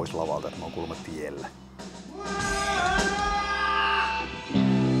jätkät ajaa pois lavalta, että mä oon kuulemma tiellä.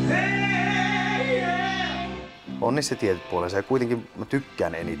 On niissä tietyt puolensa ja kuitenkin mä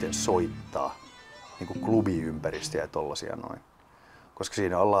tykkään eniten soittaa niin kuin klubiympäristöjä ja tollasia noin. Koska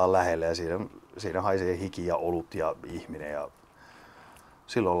siinä ollaan lähellä ja siinä haisee hiki ja olut ja ihminen ja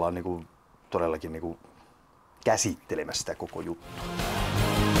silloin ollaan niin kuin todellakin niin kuin käsittelemässä sitä koko juttua.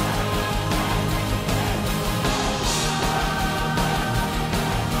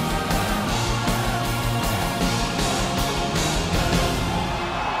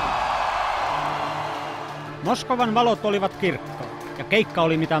 Moskovan valot olivat kirkkaat ja keikka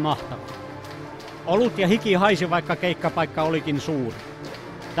oli mitä mahtavaa. Olut ja hiki haisi, vaikka keikkapaikka olikin suuri.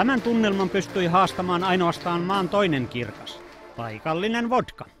 Tämän tunnelman pystyi haastamaan ainoastaan maan toinen kirkas, paikallinen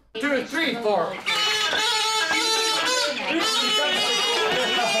vodka. 2, 3, 4.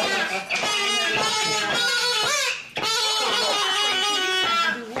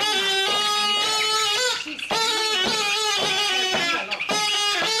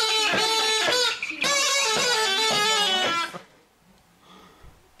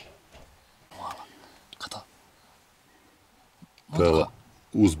 Täällä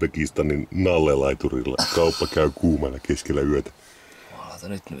Uzbekistanin nallelaiturilla kauppa käy kuumana keskellä yötä. Jumalauta,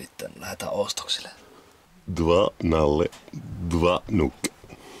 nyt nimittäin lähdetään ostoksille. 2 nalle, 2 nukke.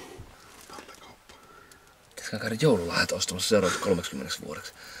 Pitäisikö käydä joululahjat ostamassa seuraavat 30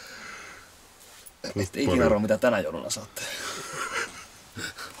 vuodeksi? Ette ikinä arvoa, mitä tänä jouluna saatte.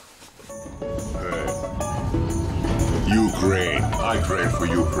 Ukraine. I pray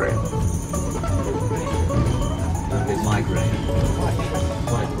for Ukraine. Migraine.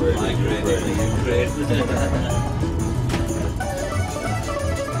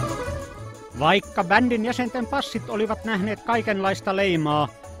 Vaikka bändin jäsenten passit olivat nähneet kaikenlaista leimaa,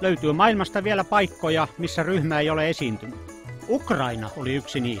 löytyy maailmasta vielä paikkoja, missä ryhmä ei ole esiintynyt. Ukraina oli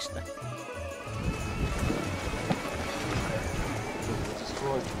yksi niistä.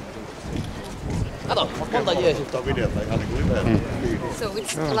 Kato, monta jeesutta on videota ihan niinku So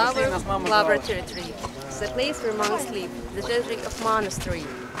it's Flower territory. The place where monks sleep. The territory of monastery.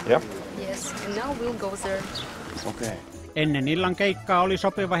 Yeah. Yes, and now we'll go there. Okay. Ennen illan keikkaa oli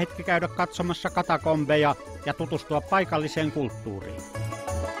sopiva hetki käydä katsomassa katakombeja ja tutustua paikalliseen kulttuuriin.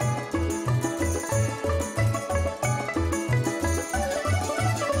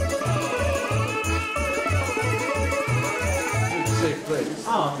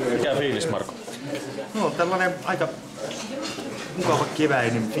 Mikä fiilis, Marko? No, tällainen aika mukava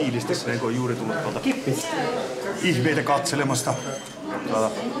keväinen fiilis tässä, kun on juuri tullut tuolta ihmeitä katselemasta tuolta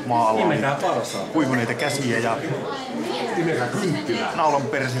maalla. Kuivuneita käsiä ja naulan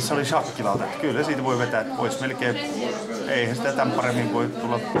persissä oli shakkilauta. Kyllä siitä voi vetää pois melkein. Eihän sitä tämän paremmin voi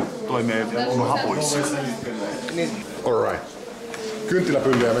tulla toimeen kuin hapoissa. Alright.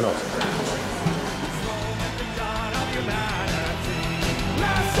 Kynttiläpyllyä menossa.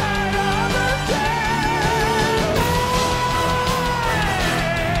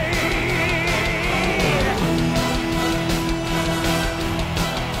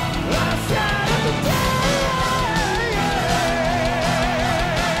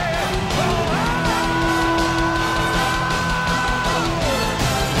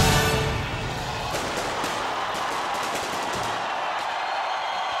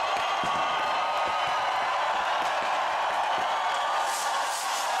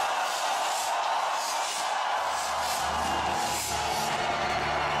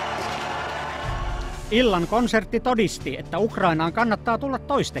 Illan konsertti todisti, että Ukrainaan kannattaa tulla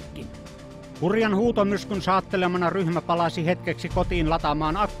toistekin. Hurjan huutomyrskyn saattelemana ryhmä palasi hetkeksi kotiin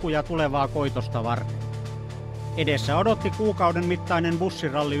lataamaan akkuja tulevaa koitosta varten. Edessä odotti kuukauden mittainen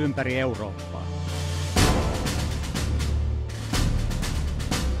bussiralli ympäri Eurooppaa.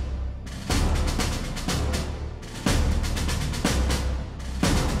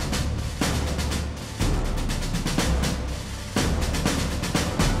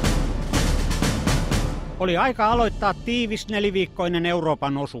 Oli aika aloittaa tiivis 4-viikkoinen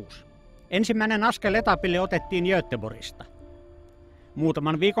Euroopan osuus. Ensimmäinen askel etapille otettiin Göteborgista.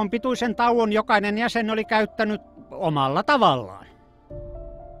 Muutaman viikon pituisen tauon jokainen jäsen oli käyttänyt omalla tavallaan.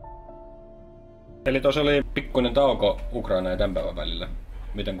 Eli tuossa oli pikkuinen tauko Ukraina ja tämän päivän välillä.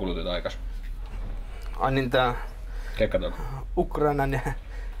 Miten kulutit aikas? Ai niin tää Keikkatauko. Ukrainan ja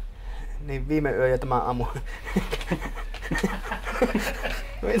niin viime yö ja tämä aamu.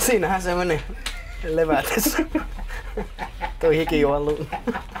 Siinähän se meni levätessä. Toi hikijuollu.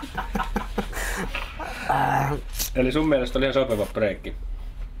 Eli sun mielestä oli ihan sopiva breikki?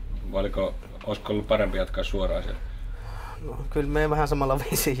 Vai olisiko ollut parempi jatkaa suoraan siellä? No, kyllä me vähän samalla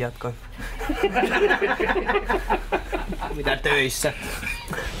viisiin jatkoin. Mitä töissä?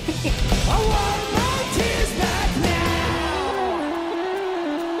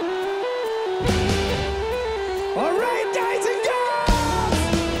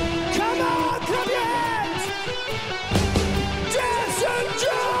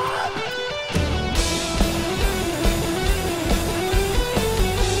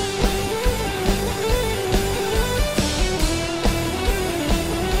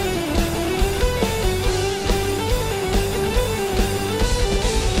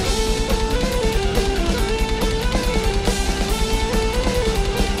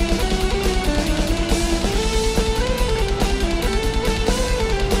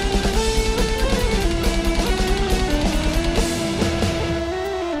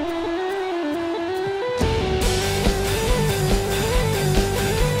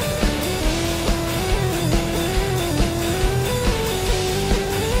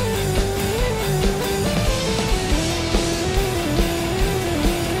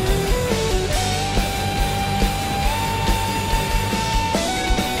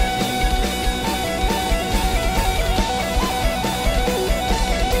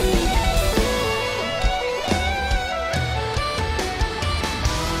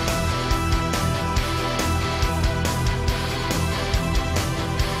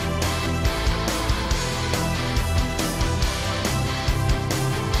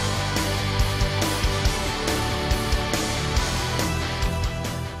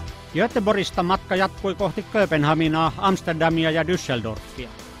 Göteborgista matka jatkui kohti Kööpenhaminaa, Amsterdamia ja Düsseldorfia.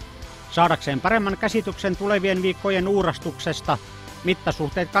 Saadakseen paremman käsityksen tulevien viikkojen uurastuksesta,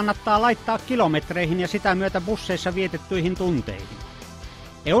 mittasuhteet kannattaa laittaa kilometreihin ja sitä myötä busseissa vietettyihin tunteihin.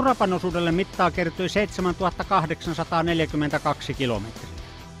 Euroopan osuudelle mittaa kertyi 7842 kilometriä.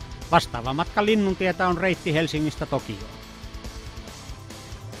 Vastaava matka Linnuntietä on reitti Helsingistä Tokioon.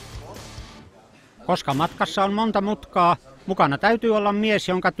 Koska matkassa on monta mutkaa, mukana täytyy olla mies,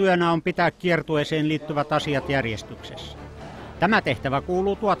 jonka työnä on pitää kiertueeseen liittyvät asiat järjestyksessä. Tämä tehtävä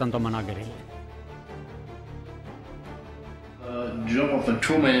kuuluu tuotantomanagerille. The job of the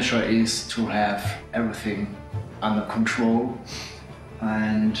tour manager is to have everything under control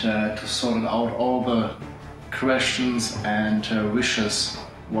and to sort out all the questions and wishes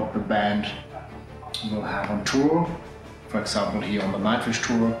what the band will have on tour. For example, here on the Nightwish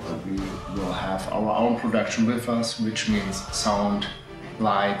tour, we will have our own production with us, which means sound,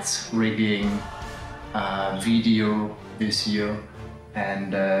 lights, rigging, video this year.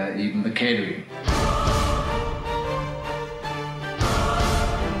 and even the catering.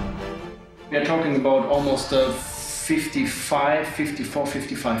 We are talking about almost 55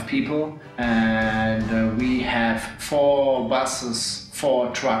 people, and we have 4 buses,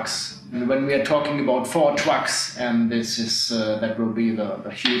 4 trucks. And when we are talking about 4 trucks, and this is that will be the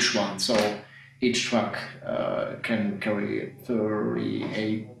huge one. So each truck can carry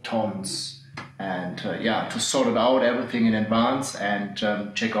 38 tons. And to sort it out everything in advance and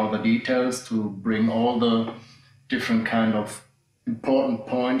check all the details to bring all the different kind of important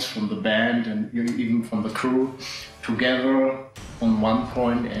points from the band and even from the crew together on one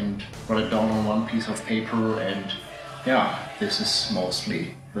point and write it down on one piece of paper. And this is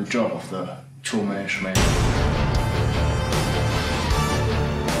mostly the job of the tour management.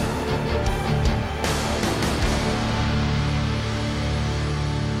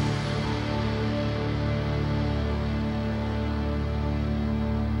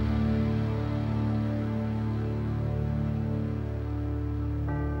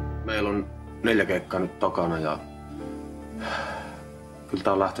 Meillä on 4 keikkaa nyt takana ja kyllä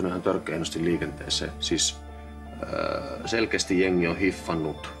tää on lähtenyt ihan törkeinosti liikenteeseen. Siis selkeästi jengi on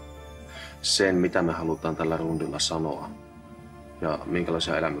hiffannut sen, mitä me halutaan tällä rundilla sanoa ja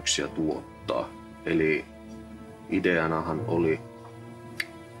minkälaisia elämyksiä tuottaa. Eli ideanahan oli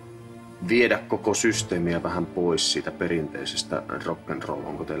viedä koko systeemiä vähän pois siitä perinteisestä rock'n'roll,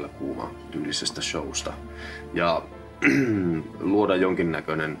 onko teillä kuuma tyylisestä showsta, ja luoda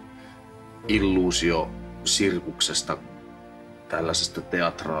jonkinnäköinen illuusio sirkuksesta, tällaisesta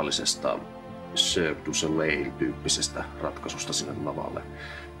teatraalisesta Cirque du Soleil-tyyppisestä ratkaisusta sinne lavalle.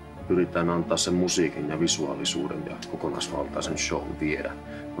 Pyritään antaa sen musiikin ja visuaalisuuden ja kokonaisvaltaisen shown viedä.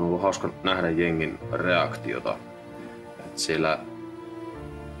 On ollut hauska nähdä jengin reaktiota. Et siellä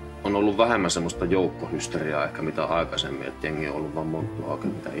on ollut vähemmän semmoista joukkohysteriaa ehkä mitä aikaisemmin, että jengi on ollut vaan monttua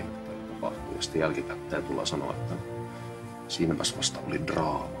oikein mitä ihmettä tapahtuu. Ja sitten jälkikäteen tullaan sanoa, että siinäpäs vasta oli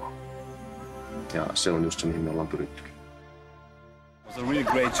draamaa. Ja se on just se, mihin me ollaan pyrittykin. It was a really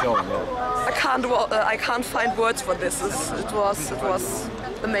great show. I can't find words for this. It was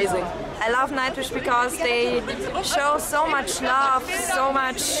amazing. I love Nightwish because they show so much love, so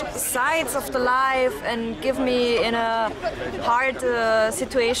much sides of the life, and give me in a hard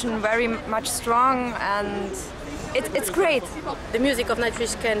situation very much strong, and it's great. The music of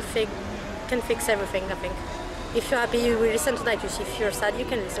Nightwish can fix everything, I think. If you're happy, you will listen to Nightwish. If you're sad, you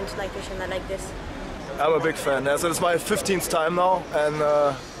can listen to Nightwish, and I like this. I'm a big fan. So it's my 15th time now, and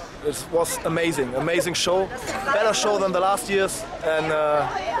it was amazing show. Better show than the last year's, and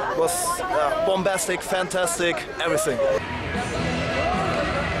was bombastic, fantastic, everything.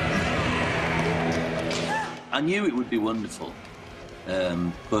 I knew it would be wonderful,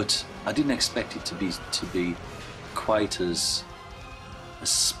 but I didn't expect it to be quite as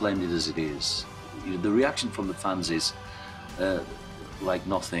splendid as it is. The reaction from the fans is like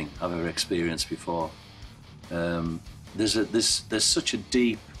nothing I've ever experienced before. There's such a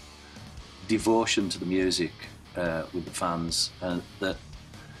deep devotion to the music with the fans that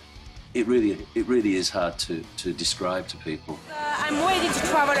it really is hard to describe to people. I'm ready to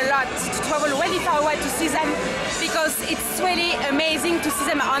travel a lot, to travel really far away to see them, because it's really amazing to see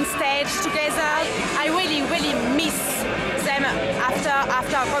them on stage together. I really miss them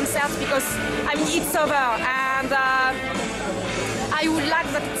after a concert, because I mean it's over, and I would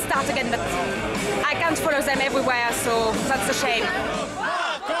like that it starts again, but I can't follow them everywhere, so that's a shame.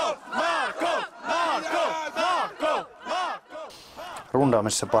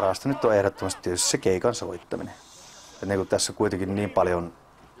 Rundaamisessa parasta nyt on ehdottomasti tietysti se keikan soittaminen. Et niin kun tässä on kuitenkin niin paljon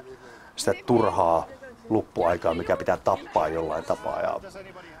sitä turhaa luppuaikaa, mikä pitää tappaa jollain tapaa. Ja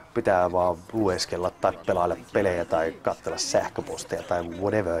pitää vaan lueskella tai pelailla pelejä tai katsella sähköposteja tai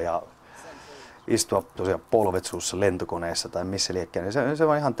whatever. Ja istua tosiaan polvet suussa lentokoneessa tai missä liekkään. Niin se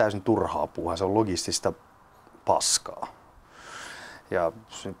on ihan täysin turhaa puuhaa. Se on logistista paskaa. Ja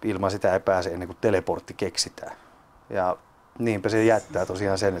ilman sitä ei pääse ennen kuin teleportti keksitään. Ja niinpä se jättää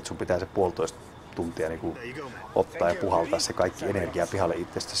tosiaan sen, että sun pitää se 1,5 tuntia niin kuin ottaa ja puhaltaa se kaikki energia pihalle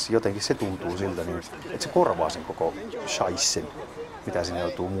itsestäsi. Jotenkin se tuntuu siltä, niin, että se korvaa sen koko shaissen, mitä sinne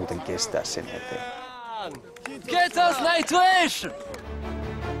joutuu muuten kestää sen eteen. Get us Nightwish!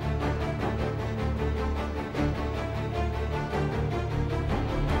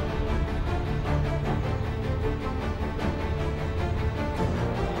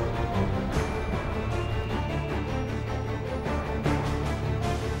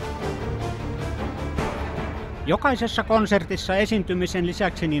 Jokaisessa konsertissa esiintymisen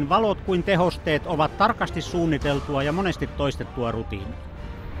lisäksi niin valot kuin tehosteet ovat tarkasti suunniteltua ja monesti toistettua rutiinia.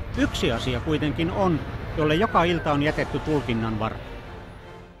 Yksi asia kuitenkin on, jolle joka ilta on jätetty tulkinnan varaa.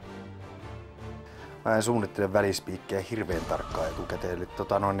 mä en suunnittele välispiikkejä hirveän tarkkaan etukäteen.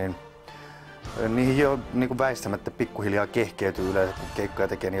 Eli niihin jo niin väistämättä pikkuhiljaa kehkeytyy yleensä, kun keikkoja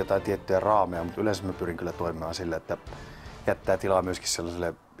tekee niin jotain tiettyjä raameja, mutta yleensä mä pyrin kyllä toimimaan sillä, että jättää tilaa myöskin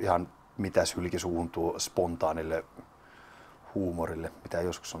sellaiselle ihan mitä sylkisuuhun spontaanille huumorille, mitä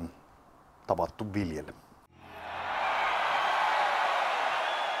joskus on tavattu viljellä.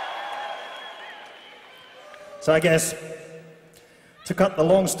 So I guess, to cut the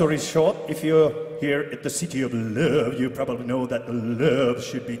long story short, if you're here at the City of Love, you probably know that the love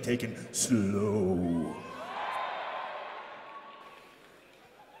should be taken slow.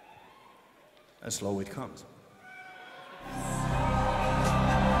 And slow it comes.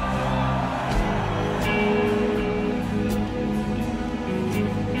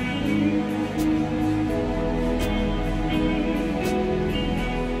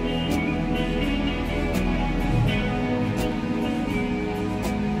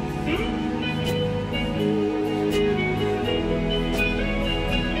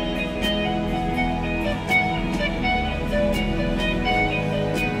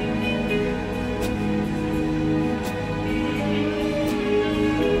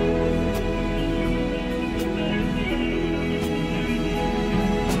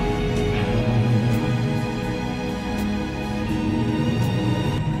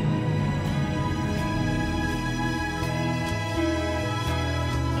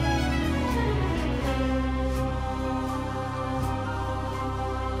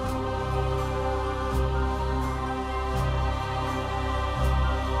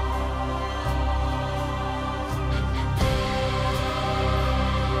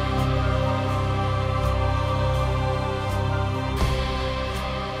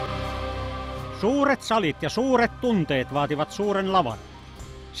 Suuret salit ja suuret tunteet vaativat suuren lavan.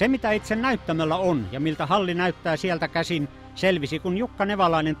 Se, mitä itse näyttämöllä on ja miltä halli näyttää sieltä käsin, selvisi, kun Jukka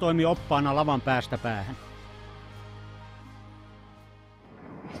Nevalainen toimi oppaana lavan päästä päähän.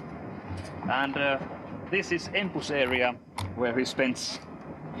 And this is Empus area, where he spends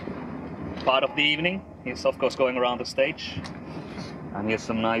part of the evening. He's of course going around the stage, and he has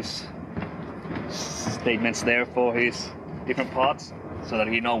some nice statements there for his different parts, so that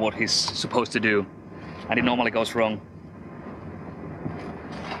he knows what he's supposed to do, and it normally goes wrong.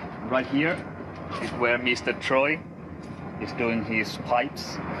 Right here is where Mr. Troy is doing his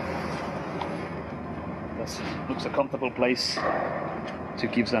pipes. That looks a comfortable place to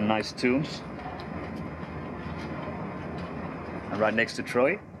give some nice tunes. And right next to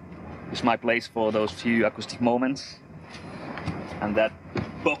Troy is my place for those few acoustic moments. And that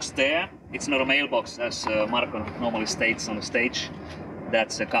box there, it's not a mailbox as Marco normally states on the stage.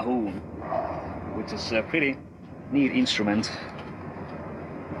 That's a cajon, which is a pretty neat instrument.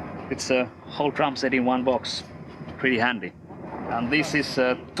 It's a whole drum set in one box, pretty handy. And this is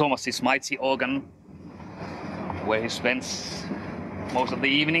Thomas's mighty organ, where he spends most of the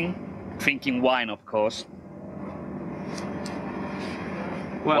evening drinking wine, of course.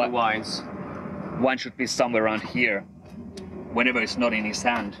 Well, wines. Wine should be somewhere around here, whenever it's not in his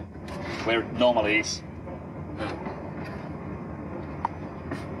hand, where it normally is.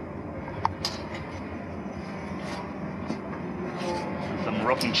 Some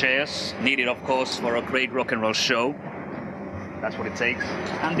rocking chairs, needed of course for a great rock and roll show. That's what it takes.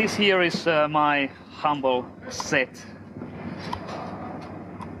 And this here is my humble set.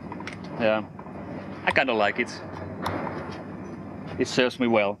 Yeah, I kind of like it. It serves me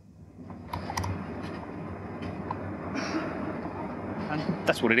well. And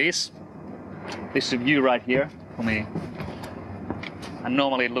that's what it is. This is a view right here for me. And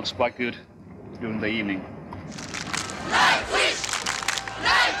normally it looks quite good during the evening. Nightwish!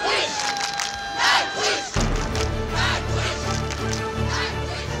 Nightwish! Nightwish!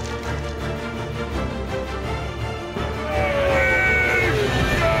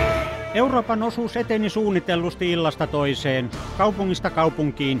 Euroopan osuus eteni suunnitellusti illasta toiseen, kaupungista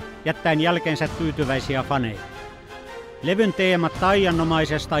kaupunkiin, jättäen jälkeensä tyytyväisiä faneja. Levyn teema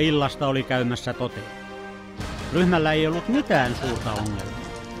taianomaisesta illasta oli käymässä toteen. Ryhmällä ei ollut mitään suurta ongelmaa.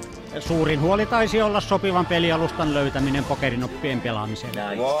 Suurin huoli taisi olla sopivan pelialustan löytäminen pokerinoppien pelaamiseen.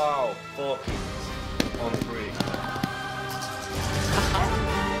 Nice. Wow, 4 kids on 3.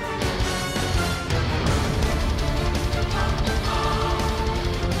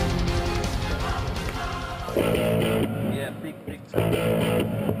 Yeah, big picture.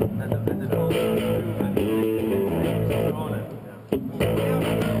 And the whole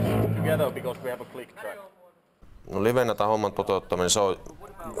together because we have a click track. No livenä tämän homman toteuttaminen, se on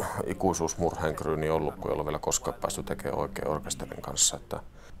ikuisuusmurheenkryyni ollut, kun ei ole vielä koskaan päästy tekemään oikein orkesterin kanssa. Että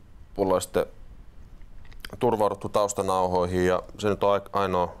mulla on sitten turvauduttu taustanauhoihin ja se nyt on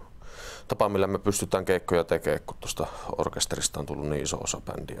ainoa tapa, millä me pystytään keikkoja tekemään, kun tuosta orkesterista on tullut niin iso osa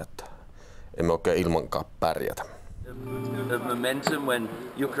bändiä, että emme oikein ilmankaan pärjätä. The momentum when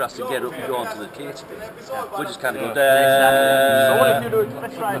you're across to get up and go onto the kit. We just kind of go down. So what if you do it?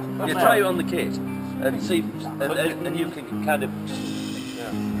 Let's try it. You try it on the kit and see, and you can kind of,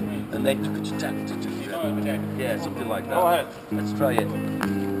 and then you could tap it. Yeah, something like that. Go ahead. Let's try it.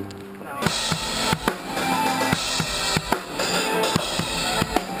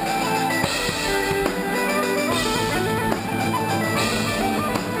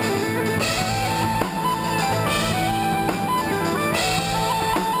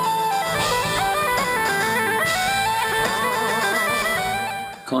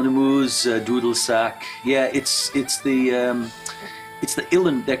 Cornemuse, doodle sack. Yeah, it's the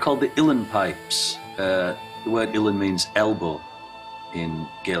uilleann. They're called the uilleann pipes. The word uilleann means elbow in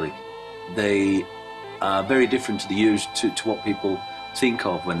Gaelic. They are very different to what people think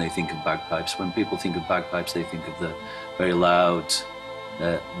of when they think of bagpipes. When people think of bagpipes, they think of the very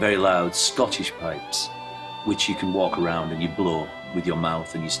loud Scottish pipes, which you can walk around and you blow with your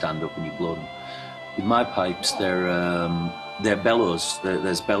mouth, and you stand up and you blow them. With my pipes, they're bellows.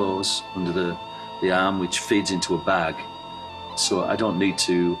 There's bellows under the arm which feeds into a bag, so I don't need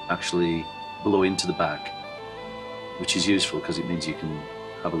to actually blow into the bag, which is useful because it means you can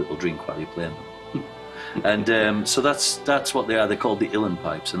have a little drink while you're playing them. And so that's what they are. They're called the uilleann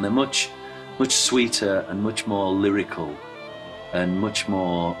pipes, and they're much sweeter and much more lyrical and much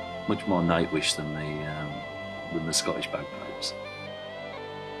more Nightwish than the Scottish bagpipes.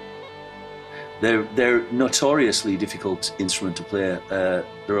 They're notoriously difficult instrument to play.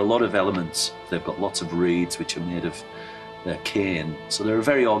 There are a lot of elements. They've got lots of reeds which are made of cane. So they're a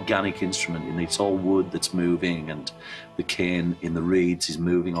very organic instrument, and it's all wood that's moving, and the cane in the reeds is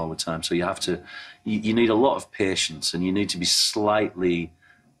moving all the time. So you need a lot of patience, and you need to be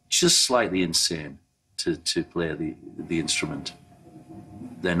just slightly insane to play the instrument.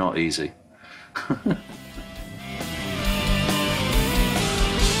 They're not easy.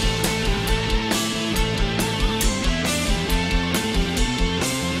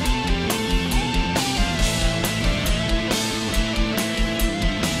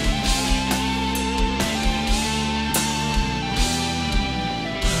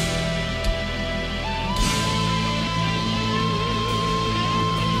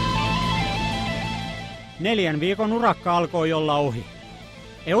 Neljän viikon urakka alkoi olla ohi.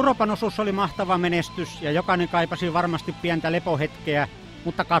 Euroopan osuus oli mahtava menestys ja jokainen kaipasi varmasti pientä lepohetkeä,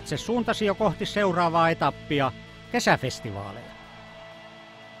 mutta katse suuntasi jo kohti seuraavaa etappia, kesäfestivaaleja.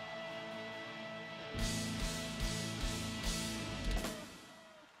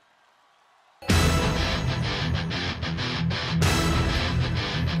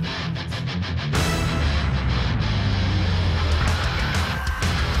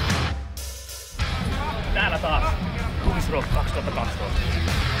 Täällä taas Tuisrock 2012.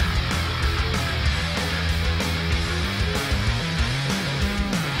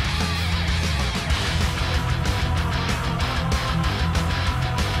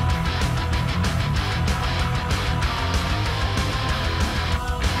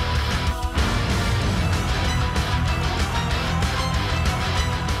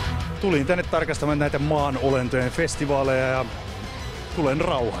 Tulin tänne tarkastamaan näitä maan olentojen festivaaleja ja tulen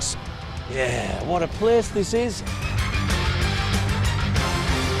rauhassa. Yeah, what a place this is.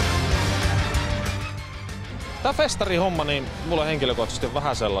 Tää festarihomma, niin mulla henkilökohtaisesti on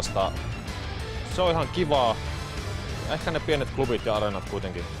vähän sellaista. Se on ihan kivaa. Ehkä ne pienet klubit ja areenat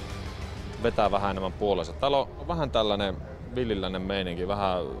kuitenkin vetää vähän enemmän puolensa. Täällä on vähän tällainen villilläinen meininki,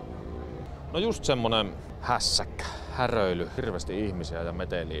 vähän, no just semmonen hässäkkä, häröily, hirveästi ihmisiä ja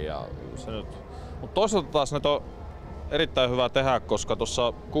meteliä ja se nyt. Mut toisaalta taas ne on erittäin hyvä tehdä, koska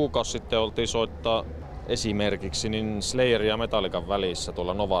tuossa kuukausi sitten oltiin soittaa esimerkiksi niin Slayerin ja Metallican välissä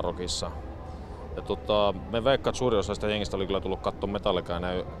tuolla Nova Rockissa. Ja me veikkaan, että suurin osa sitä jengistä oli kyllä tullut katsomaan Metallicaa ja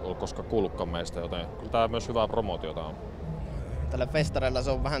ne ei ollut koskaan kuullutkaan meistä, joten kyllä tää myös hyvää promootiota on. Tällä festareilla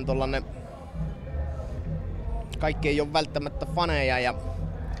se on vähän tollanen, kaikki ei ole välttämättä faneja ja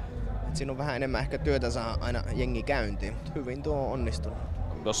siinä on vähän enemmän ehkä työtä saa aina jengi käyntiin, mutta hyvin tuo on onnistunut.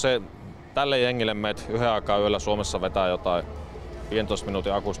 Jos se tälle jengille meet yhden aikaa yöllä Suomessa vetää jotain 15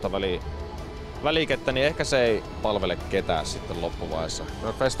 minuutin akusta välikettä, niin ehkä se ei palvele ketään sitten loppuvaiheessa.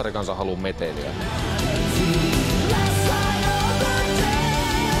 Festarikansa haluaa meteliä.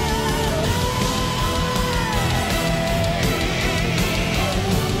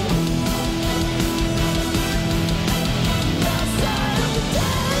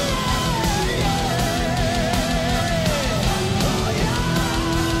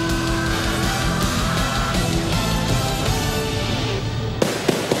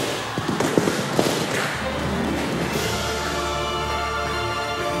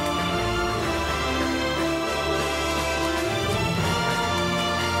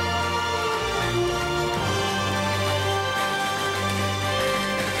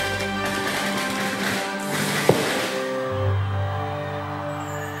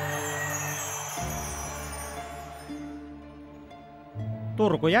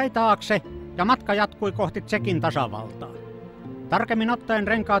 Turku jäi taakse ja matka jatkui kohti Tšekin tasavaltaa. Tarkemmin ottaen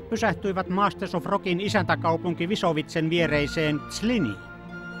renkaat pysähtyivät Masters of Rockin isäntäkaupunki Visovitsen viereiseen Zliniin.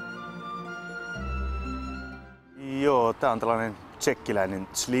 Joo, tää on tällainen tšekkiläinen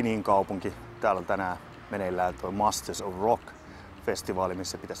Zlinin kaupunki. Täällä on tänään meneillään tuo Masters of Rock-festivaali,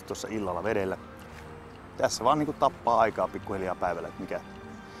 missä pitäisi tuossa illalla vedellä. Tässä vaan niinku tappaa aikaa pikkuhiljaa päivällä, että mikä...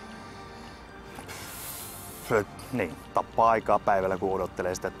 Niin, tappaa aikaa päivällä, kun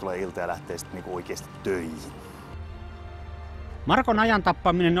odottelee sitä, että tulee ilta ja lähtee sitten niinku oikeasti töihin. Markon ajan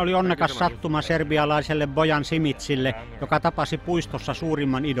tappaminen oli onnekas sattuma serbialaiselle Bojan Simicille, joka tapasi puistossa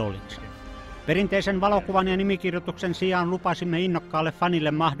suurimman idolinsa. Perinteisen valokuvan ja nimikirjoituksen sijaan lupasimme innokkaalle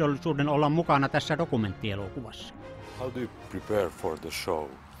fanille mahdollisuuden olla mukana tässä dokumenttielokuvassa. How do you prepare for the show?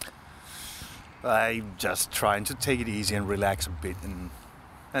 I'm just trying to take it easy and relax a bit,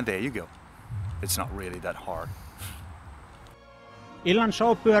 and there you go. It's not really that hard. Illan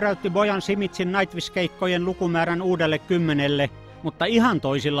show pyöräytti Bojan Simicin Nightwish-keikkojen lukumäärän uudelle 10, mutta ihan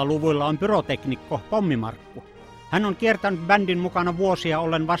toisilla luvuilla on pyroteknikko Pommimarkku. Hän on kiertänyt bändin mukana vuosia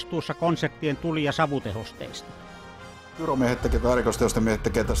ollen vastuussa konserttien tuli- ja savutehosteista. Pyromiehet tekee tai erikoistehosten miehet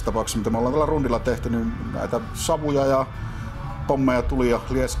tekee tässä tapauksessa, mitä me ollaan tällä rundilla tehty, niin näitä savuja ja pommeja, tulia,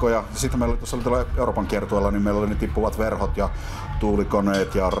 lieskoja. Ja sitten meillä oli tuolla Euroopan kiertueella, niin meillä oli ne tippuvat verhot ja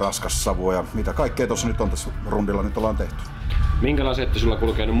tuulikoneet ja raskas savu ja mitä kaikkea tuossa nyt on tässä rundilla nyt ollaan tehty. Minkälainen setti sulla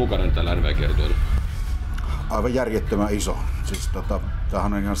kulkee nyt mukana tällä NV-kiertueella? Aivan järjettömän iso. Siis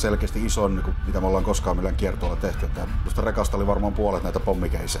tämähän on ihan selkeästi iso, niin kuin, mitä me ollaan koskaan millään kiertueella tehty. Tuosta rekasta oli varmaan puolet näitä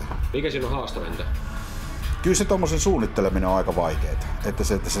pommikeisejä. Mikä siinä on haastavinta? Kyllä se tommosen suunnitteleminen on aika vaikeaa, että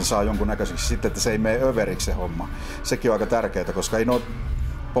sen saa jonkun näköiseksi. Sitten, että se ei mene överiksi se homma. Sekin on aika tärkeää, koska ei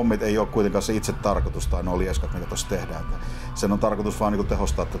pommit ei ole kuitenkaan se itse tarkoitus tai nuo lieskat, mitä tuossa tehdään. Että sen on tarkoitus vaan niin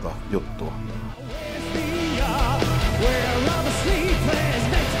tehostaa tätä juttua.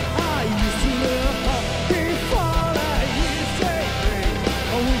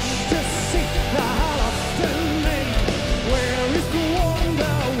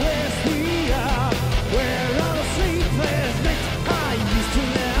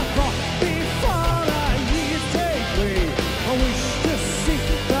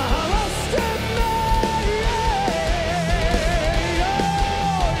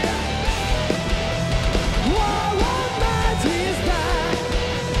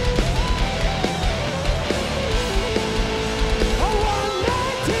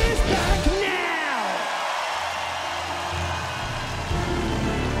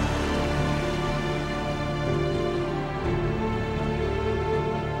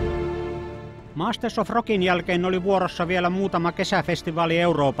 Masters of Rockin jälkeen oli vuorossa vielä muutama kesäfestivaali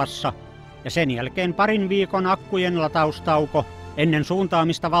Euroopassa ja sen jälkeen parin viikon akkujen lataustauko ennen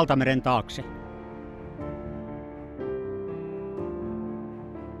suuntaamista Valtameren taakse.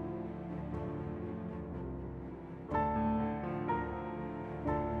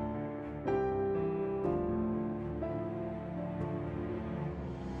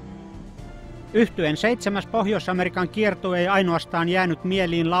 Yhtyeen 7. Pohjois-Amerikan kiertue ei ainoastaan jäänyt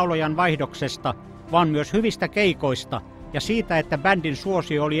mieliin laulojan vaihdoksesta, vaan myös hyvistä keikoista ja siitä, että bändin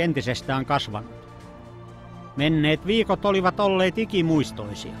suosio oli entisestään kasvanut. Menneet viikot olivat olleet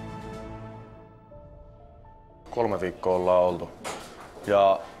ikimuistoisia. 3 viikkoa ollaan oltu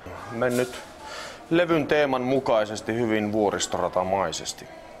ja mennyt levyn teeman mukaisesti hyvin vuoristoratamaisesti.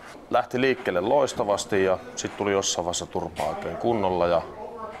 Lähti liikkeelle loistavasti ja sitten tuli jossain vaiheessa turpaa oikein kunnolla ja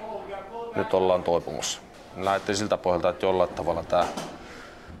nyt ollaan toipumassa. Lähdettiin siltä pohjalta, että jollain tavalla tämä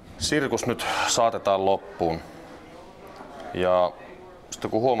sirkus nyt saatetaan loppuun. Ja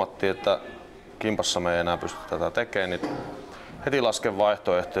sitten kun huomattiin, että kimpassa me ei enää pysty tätä tekemään, niin heti lasken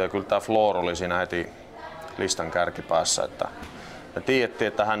vaihtoehtoja. Kyllä tämä Floor oli siinä heti listan kärkipäässä. Että me tiedettiin,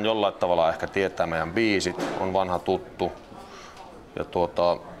 että hän jollain tavalla ehkä tietää meidän biisit, on vanha tuttu ja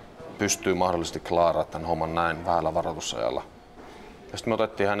pystyy mahdollisesti klaaraamaan tämän homman näin vähällä varoitusajalla. Ja sitten me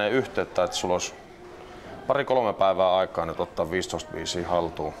otettiin häneen yhteyttä, että sulla olisi 2-3 päivää aikaa nyt ottaa 15 biisiä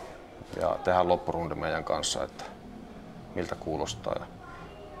haltuun ja tehdä loppurundi meidän kanssa, että miltä kuulostaa. Ja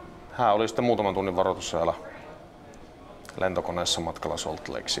hän oli sitten muutaman tunnin varoitusajalla lentokoneessa matkalla Salt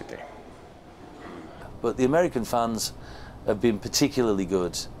Lake City. But the American fans have been particularly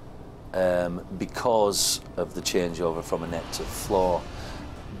good because of the changeover from a net to floor.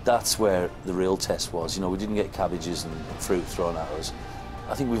 That's where the real test was. You know, we didn't get cabbages and fruit thrown at us.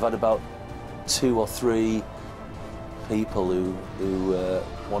 I think we've had about 2 or 3 people who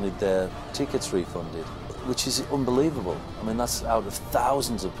wanted their tickets refunded, which is unbelievable. I mean, that's out of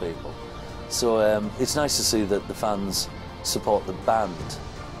thousands of people. So it's nice to see that the fans support the band,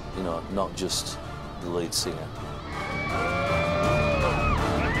 you know, not just the lead singer.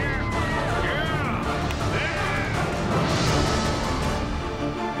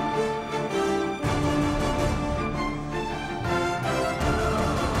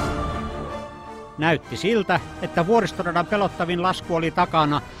 Näytti siltä, että vuoristoradan pelottavin lasku oli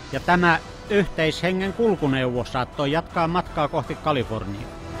takana ja tämä yhteishengen kulkuneuvo saattoi jatkaa matkaa kohti Kaliforniaa.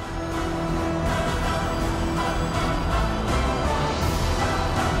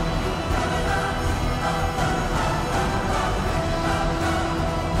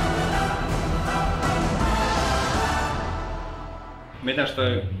 Mitäs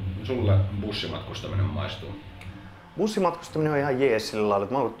toi sulle bussimatkustaminen maistuu? Bussimatkustaminen on ihan jees sillä lailla,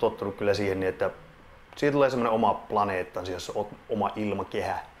 että mä oon tottunut kyllä siihen, että siitä tulee semmoinen oma planeettansa, jossa on oma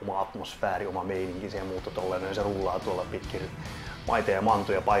ilmakehä, oma atmosfääri, oma meininki ja muuta tolleen, ja se rullaa tuolla pitkin maita ja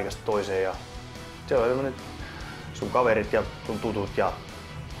mantuja paikasta toiseen. Ja se on semmoinen sun kaverit ja sun tutut ja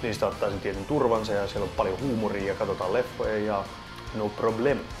niistä ottaa sen tietyn turvansa ja siellä on paljon huumoria ja katsotaan leffoja ja no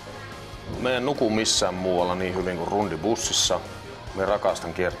problem. Mä en nuku missään muualla niin hyvin kuin rundibussissa. Me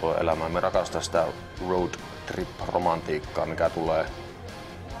rakastan kiertueelämää, me rakastan sitä road trip-romantiikkaa, mikä tulee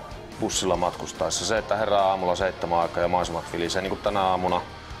bussilla matkustaessa. Se, että herää aamulla 7 aikaa ja maisemat filisee, niin kuin tänä aamuna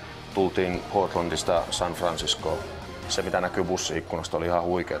tultiin Portlandista San Franciscoon. Se, mitä näkyy bussi-ikkunasta, oli ihan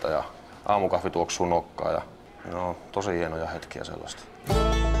huikeeta ja aamukahvi tuoksuu nokkaan ja no, tosi hienoja hetkiä sellaista.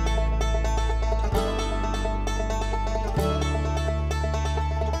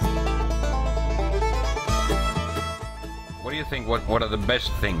 What do you think? What are the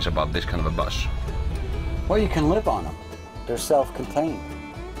best things about this kind of a bus? Well, you can live on them. They're self-contained.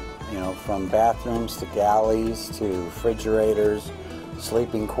 You know, from bathrooms to galleys to refrigerators,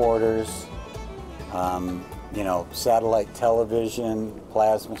 sleeping quarters, you know, satellite television,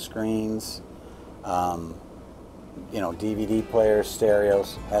 plasma screens, you know, DVD players,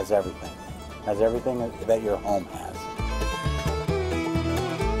 stereos, has everything. Has everything that your home has.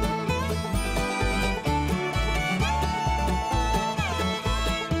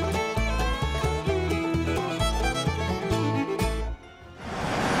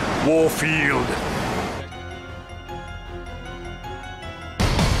 Warfield.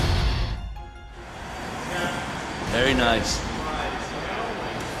 Very nice.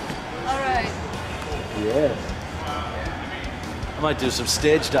 All right. Yes. I might do some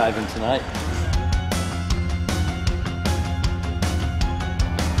stage diving tonight.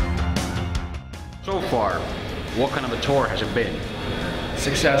 So far, what kind of a tour has it been?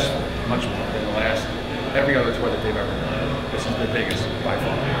 Successful, much more than the last, every other tour that they've ever done. This is the biggest by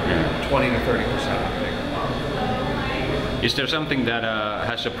far. 20 to 30% bigger. Is there something that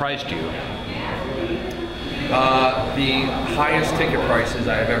has surprised you? The highest ticket prices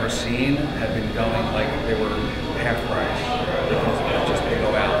I have ever seen have been going like they were half price. Just they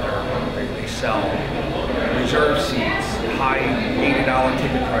go out there, they sell reserve seats, high $80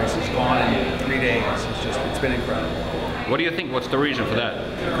 ticket prices gone in 3 days. It's been incredible. What do you think? What's the reason for that?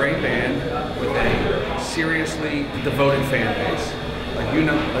 A great band with a seriously devoted fan base, a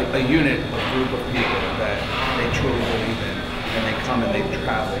unit, a group of people that they truly believe in, and they come and they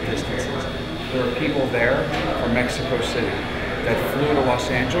travel distances. There are people there from Mexico City that flew to Los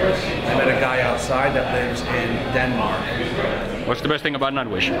Angeles. I met a guy outside that lives in Denmark. What's the best thing about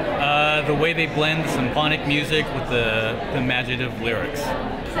Nightwish? The way they blend symphonic music with the imaginative lyrics.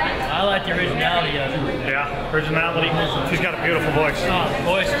 I like the originality of it. Yeah, originality. She's got a beautiful voice.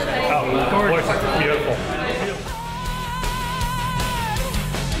 Voice is beautiful.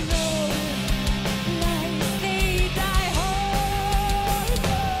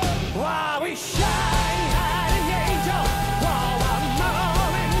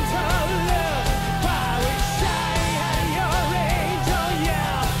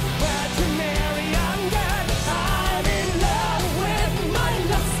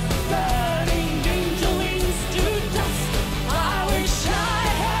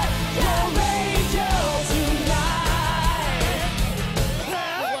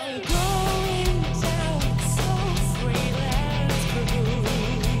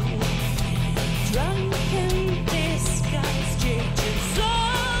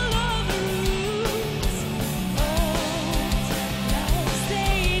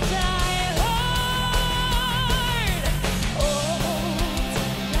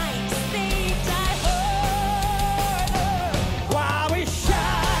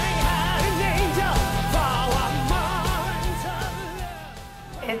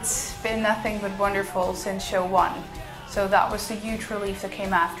 It's been nothing but wonderful since show 1. So that was the huge relief that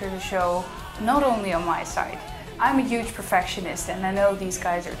came after the show, not only on my side. I'm a huge perfectionist and I know these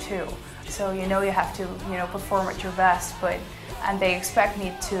guys are too. So you have to, perform at your best, and they expect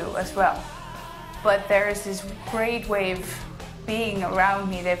me to as well. But there is this great wave being around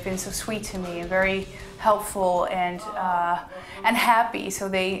me. They've been so sweet to me and very helpful and happy. So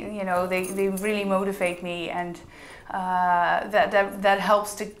they really motivate me, and that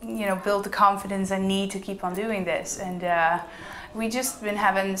helps to build the confidence I need to keep on doing this. And we just been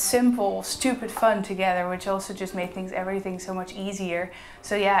having simple, stupid fun together, which also just made everything so much easier.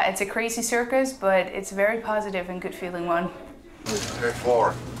 So yeah, it's a crazy circus, but it's a very positive and good feeling one. Hey,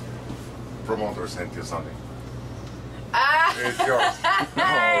 Floor. Promoter sent you something. It's yours.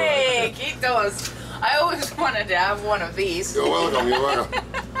 Hey, kiitos. I always wanted to have one of these. You're welcome, you're welcome.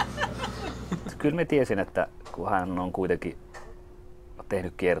 Kyllä mä tiesin, että kun hän on kuitenkin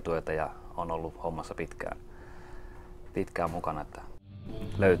tehnyt kiertueita ja on ollut hommassa pitkään mukana, että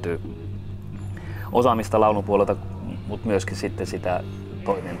löytyy osaamista laulun puolelta, mutta myöskin sitten sitä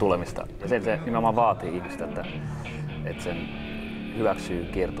toimeen tulemista. Ja se nimenomaan vaatii ihmistä, että sen hyväksyy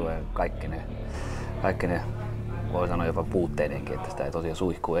kiertueen kaikki ne voi sanoa jopa puutteidenkin, että sitä ei tosiaan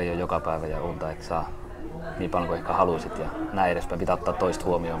suihkuu, ei ole joka päivä ja unta, että saa niin paljon kuin ehkä haluaisit ja näin edespäin. Pitää ottaa toista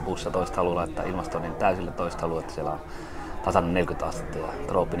huomioon, bussa toista haluaa laittaa ilmastoon, niin täysille toista haluaa, että siellä on tasainen 40 astetta ja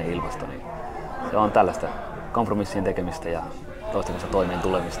trooppinen ilmasto. Niin se on tällaista kompromissien tekemistä ja toisten kanssa toimeen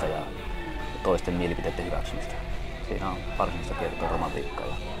tulemista ja toisten mielipiteiden hyväksymistä. Siinä on varsinaista kiertoa romantiikkaa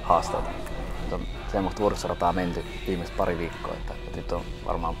ja haasteita. Nyt on semmoista vuoristorataa menty viimeiset pari viikkoa, että nyt on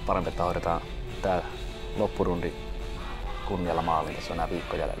varmaan parempi, että hoidetaan tää loppurundi kunnialla maaliin. Tässä on nää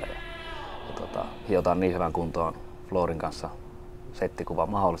viikko jäljellä. Hiotaan niin hyvän kuntoon Floorin kanssa settikuva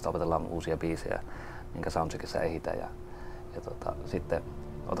mahdollista, opetellaan uusia biisejä, minkä soundcheckissa ehditään ja sitten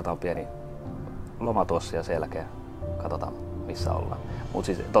otetaan pieni loma tuossa ja sen jälkeen katsotaan missä ollaan. Mutta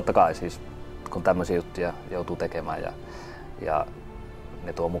siis totta kai siis, kun tämmöisiä juttuja joutuu tekemään ja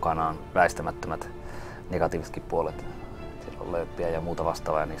ne tuo mukanaan väistämättömät negatiivisetkin puolet. Siellä on lööppiä ja muuta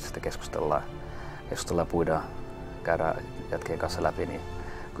vastaavaa ja niistä sitten keskustellaan ja puidaan, käydään jätkien kanssa läpi. Niin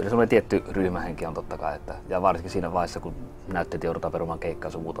kyllä semmoinen tietty ryhmähenki on totta kai, ja varsinkin siinä vaiheessa, kun näytti, että joudutaan perumaan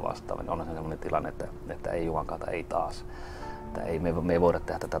keikkaa sun muuta vastaavaa, niin on semmoinen tilanne, että ei jumankaata, ei taas. Että me ei voida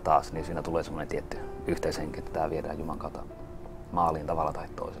tehdä tätä taas, niin siinä tulee semmoinen tietty yhteishenki, että tämä viedään jumankaata maaliin tavalla tai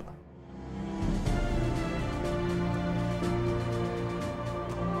toisella.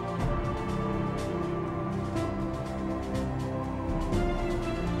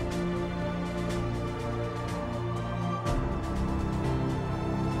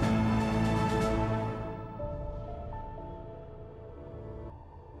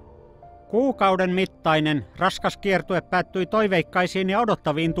 Kuukauden mittainen raskas kiertue päättyi toiveikkaisiin ja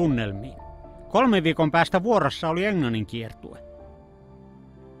odottaviin tunnelmiin. 3 viikon päästä vuorossa oli englannin kiertue.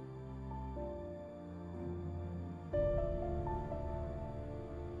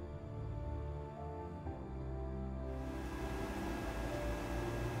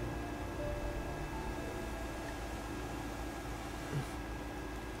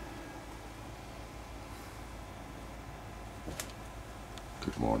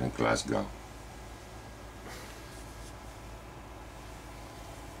 Good morning, Glasgow.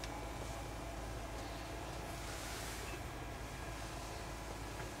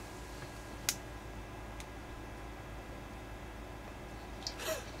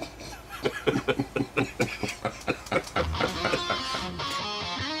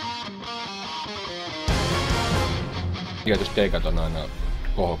 Tietysti keikat on aina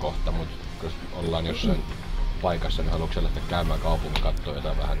kohokohta, mutta jos ollaan jossain paikassa, niin haluatko lähteä käymään kaupungin katsoa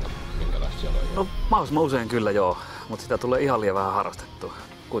jotain vähän, minkälaista siellä on? No mahdollisimman usein kyllä joo, mutta sitä tulee ihan liian vähän harrastettua.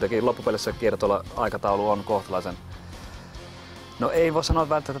 Kuitenkin loppupelissä kiertoilla aikataulu on kohtalaisen, no ei voi sanoa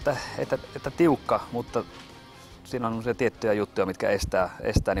välttämättä, että tiukka, mutta siinä on tiettyjä juttuja, mitkä estää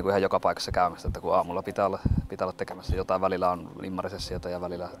niin kuin ihan joka paikassa käymästä, että kun aamulla pitää olla tekemässä jotain, välillä on limmarisessiota ja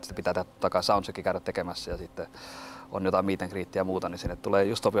välillä sitten pitää tehdä takaa soundcheckin käydä tekemässä ja sitten on jotain meet and greetia ja muuta, niin sinne tulee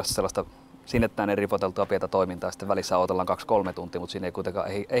just sopivasti sellaista sinne tänne ripoteltua pientä toimintaa, sitten välissä odotellaan 2-3 tuntia, mutta siinä ei kuitenkaan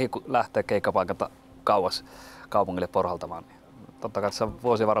ei lähteä keikkapaikalta kauas kaupungille porhaltamaan. Totta kai tässä on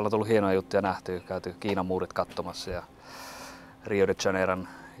vuosien varrella tullut hienoja juttuja nähtyä, käyty Kiinan muurit katsomassa ja Rio de Janeiron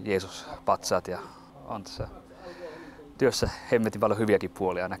Jeesus-patsaat ja on tässä työssä hemmetin paljon hyviäkin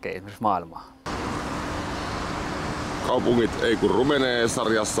puolia näkee esimerkiksi maailmaa. Kaupungit ei kun rumenee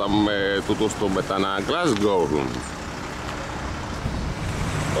 -sarjassamme tutustumme tänään Glasgowhun.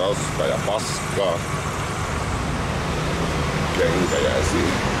 Roska ja paskaa. Kenkä jäi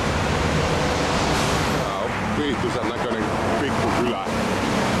siihen. Tää on viihtyisän näköinen pikkukylä.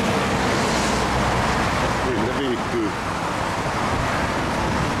 Ihminen viihtyy.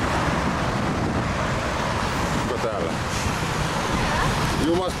 Onko täällä?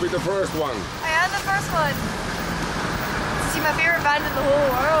 You must be the first one. I am the first one. To see my favorite band in the whole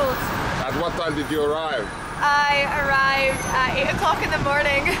world. At what time did you arrive? I arrived at 8 o'clock in the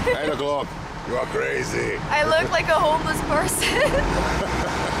morning. 8 o'clock? You are crazy. I look like a homeless person.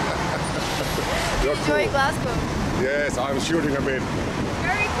 You're Enjoy cool. Glasgow. Yes, I'm shooting a bit.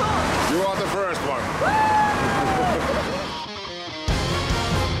 Very cool. You are the first one.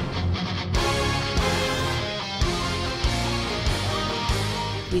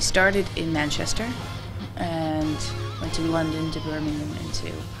 We started in Manchester and went to London, to Birmingham, and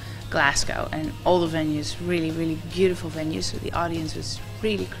to Glasgow, and all the venues, really, really beautiful venues. So the audience was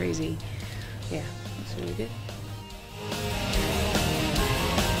really crazy. Yeah, it was really good.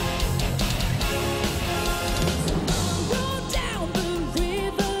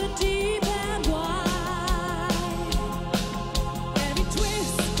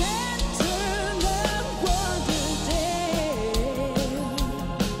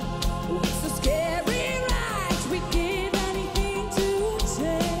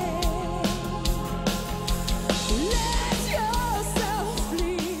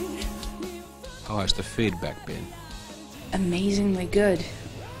 How has the feedback been? Amazingly good.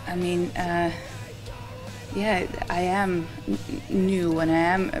 I mean, yeah, I am new and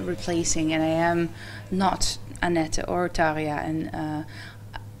I am replacing, and I am not Annette or Tarja, and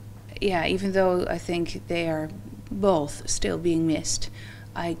yeah, even though I think they are both still being missed,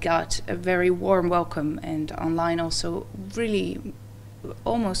 I got a very warm welcome, and online also really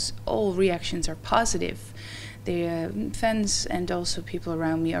almost all reactions are positive. The fans and also people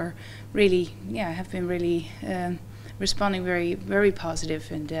around me are really, yeah, have been really responding very, very positive.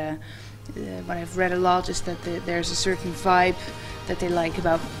 And what I've read a lot is that there's a certain vibe that they like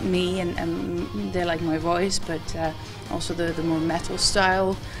about me, and they like my voice, but also the more metal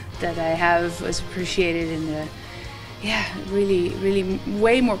style that I have was appreciated, and yeah, really, really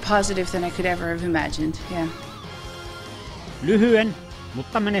way more positive than I could ever have imagined. Yeah. Lyhyen,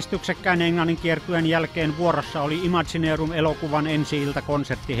 mutta menestyksekkään Englannin kiertueen jälkeen vuorossa oli Imagineerum-elokuvan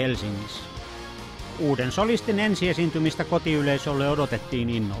ensi-iltakonsertti Helsingissä. Uuden solistin ensiesiintymistä kotiyleisölle odotettiin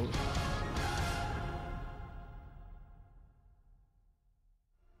innolla.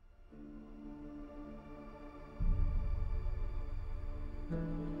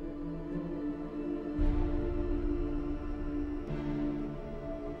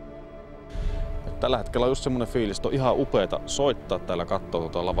 Tällä hetkellä on just semmoinen fiilis, että on ihan upeeta soittaa täällä, katsoa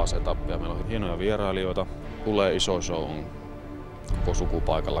tuota lavasetappia. Meillä on hienoja vierailijoita. Tulee iso show, on koko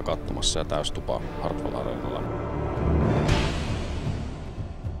sukupaikalla katsomassa ja täystupa Hartwall Areenalla.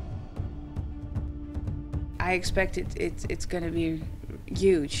 I expect it's going to be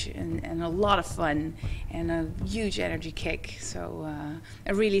huge and a lot of fun and a huge energy kick. So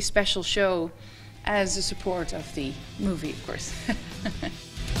a really special show as a support of the movie, of course.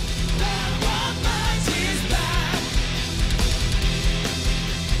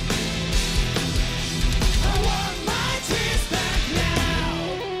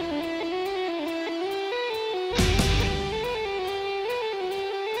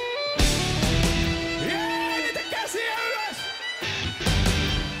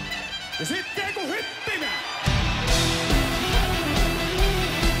 Ja sitten kun hyppimään!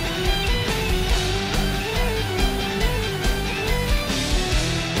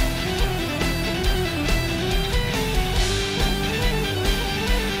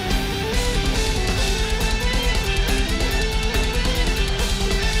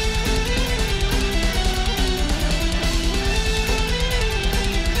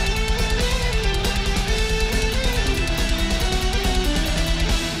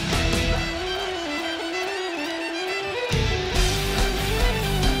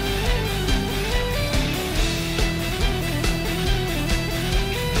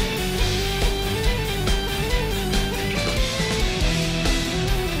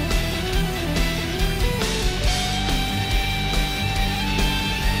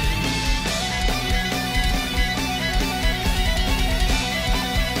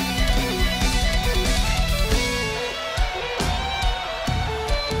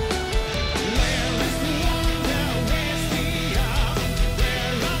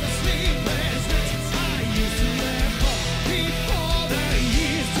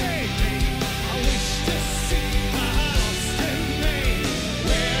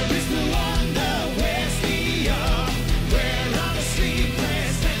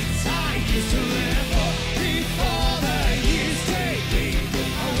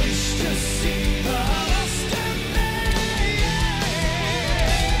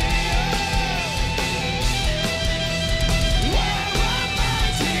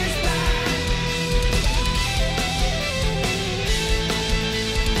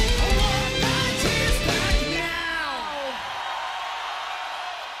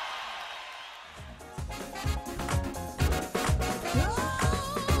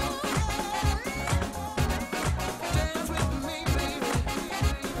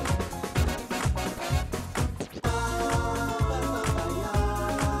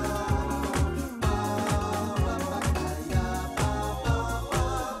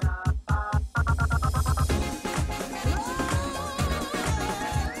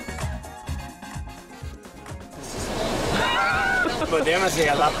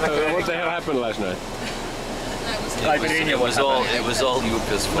 What the hell happened last night? It was all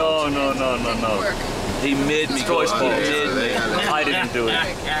Yuka's fault. No. He made me go. I didn't do it.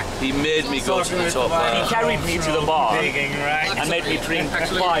 He made me go to the top bar. He carried me to the bar and made me drink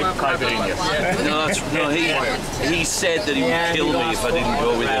 5 caipirinhas. No, he said that he would kill me if I didn't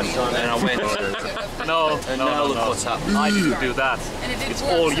go with him, and I went. No. Look what's happened. I didn't do that. It's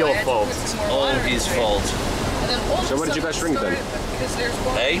all your fault. All his fault. So what did you guys drink then?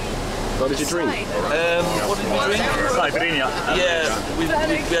 Hey? What did you drink? What did we drink? Caipirinha. Yeah, we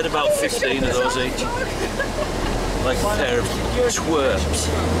had about 15 of those each. Like a pair of twerps.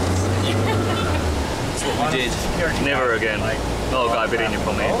 That's what we did. Never again. No caipirinha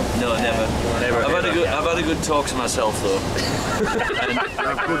for me. No, never. I've had a good talk to myself though.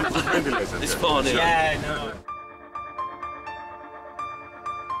 It's funny. Yeah, no.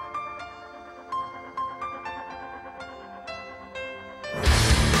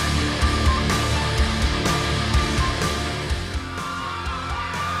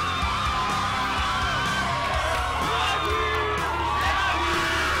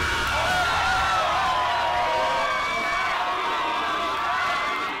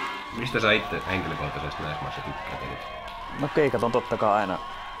 Mistä sä itse henkilökohtaisesti näissä maissa tykkäät eniten? No keikat on totta kai aina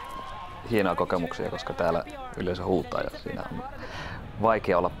hienoja kokemuksia, koska täällä yleisö huutaa ja siinä on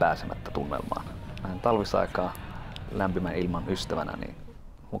vaikea olla pääsemättä tunnelmaan. Näin talvisaikaa lämpimän ilman ystävänä, niin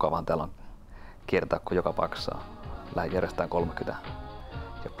mukavaan täällä on kiertää, kun joka paikassa järjestetään 30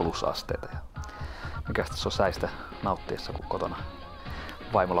 ja plus asteita. Ja mikä se on säistä nauttiessa, kun kotona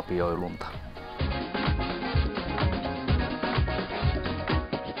vaimo lapioi lunta.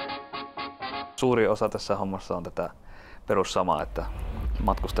 Suuri osa tässä hommassa on tätä perussamaa, että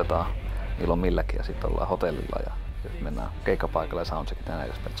matkustetaan milloin milläkin ja sitten ollaan hotellilla ja mennään keikkapaikalle ja soundcheckit ja näin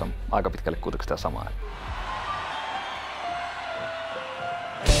edespäin. Se on aika pitkälle kuitenkin sitä samaa.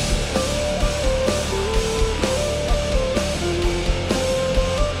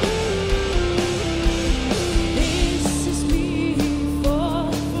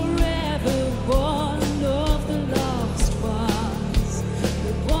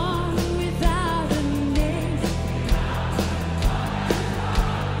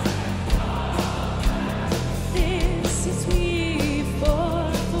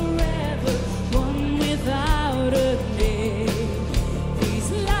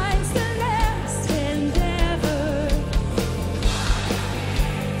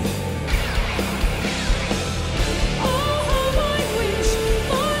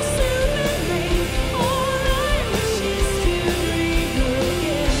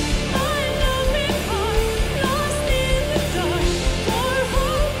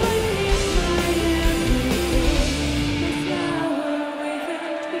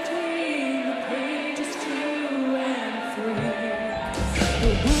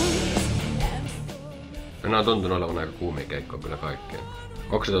 Nämä on tuntunut olevan aika kuumia keikkoja kyllä kaikkeen.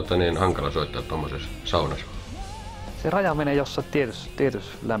 Onko se hankala soittaa tuommoisessa saunassa? Se raja menee jossain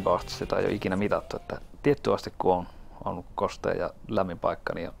tietyssä lämpöasteessa, jota ei ole ikinä mitattu. Että tietty asti kun on kostea ja lämmin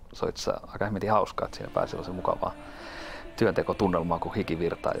paikka, niin se on itse aika hemmetin hauskaa, että siinä pääsee sellaisen mukavaa työntekotunnelmaa, kun hiki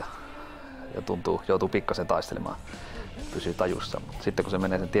virtaa ja joutuu pikkasen taistelemaan, pysyy tajussa. Mutta sitten kun se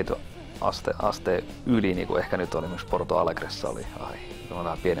menee sen tietyn asteen yli, niin kuin ehkä nyt oli myös Porto Alegressa oli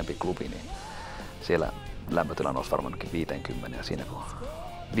vähän pienempi klubi, niin siellä lämpötila nousi varmaankin 50 ja siinä kun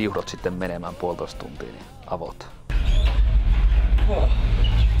viuhdot sitten menemään 1,5 tuntia, niin avot.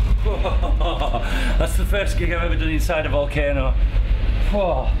 That's the first gig I've ever done inside a volcano.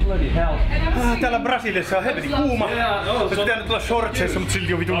 Oh, bloody hell. Täällä Brasiliassa on helvetin kuuma. Se pitää nyt olla shortseissa, mutta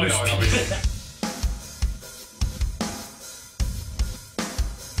silti on vitun lysti.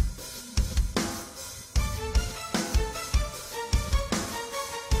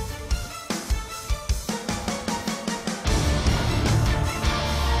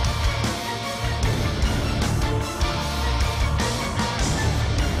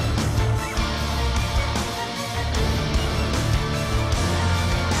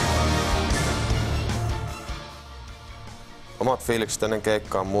 Omat fiilikset ennen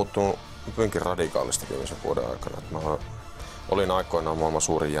keikkaa on muuttunut hyvinkin radikaalisti viimeisen vuoden aikana. Mä olin aikoinaan maailman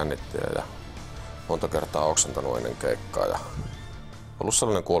suurin jännittäjä ja monta kertaa oksentanut ennen keikkaa ja ollut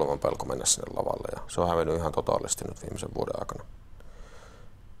sellainen kuoleman pelko mennä sinne lavalle ja se on hävinnyt ihan totaalisti nyt viimeisen vuoden aikana.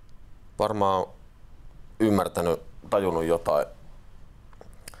 Varmaan tajunnut jotain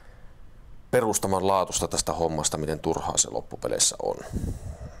perustavanlaatuista tästä hommasta, miten turhaa se loppupeleissä on.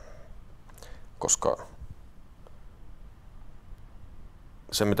 Koska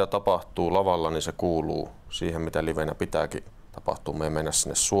se mitä tapahtuu lavalla, niin se kuuluu siihen mitä livenä pitääkin tapahtua. Me ei mennä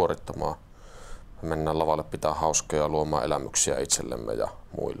sinne suorittamaan. Me mennään lavalle pitää hauskaa ja luomaan elämyksiä itsellemme ja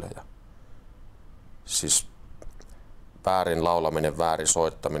muille. Ja siis väärin laulaminen, väärin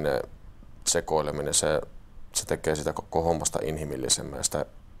soittaminen, sekoileminen, se tekee sitä koko hommasta inhimillisemmän ja sitä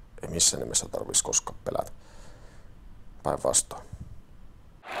ei missään nimessä tarvitsisi koskaan pelätä. Päinvastoin.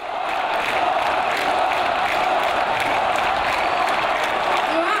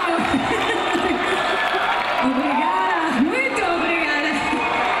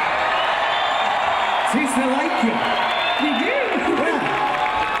 They like you. They do.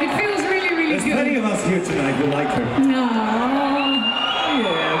 Yeah. It feels really, really There's good. plenty of us here tonight who like her. No.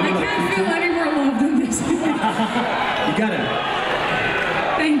 Yeah, we I like can't you feel too. any more love than this. You got it.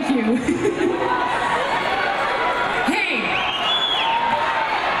 Thank you. Hey.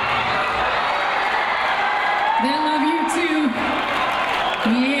 They love you too.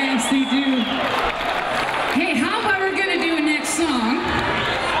 Yes, they do. Hey, how about we're gonna do a next song?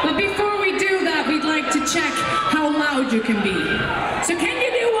 But before we do that, we'd like to check how loud you can be. So can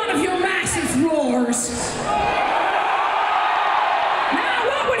you do one of your massive roars? Now,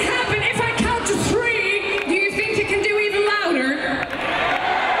 what would happen if I count to 3? Do you think you can do even louder?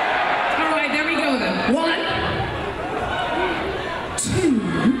 All right, there we go then. 1, 2,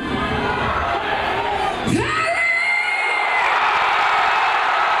 3.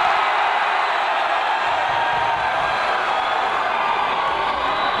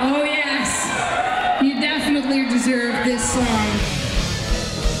 Oh yes, you definitely deserve this song.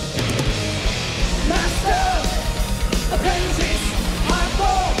 Master, apprentice,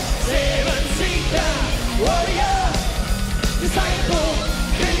 hardcore, seven seeker, warrior, disciple,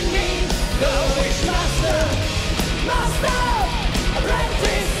 in me, the wish master. Master,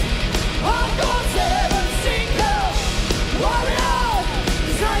 apprentice, hardcore, seven seeker, warrior,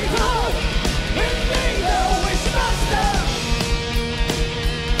 disciple, in me, the wish master.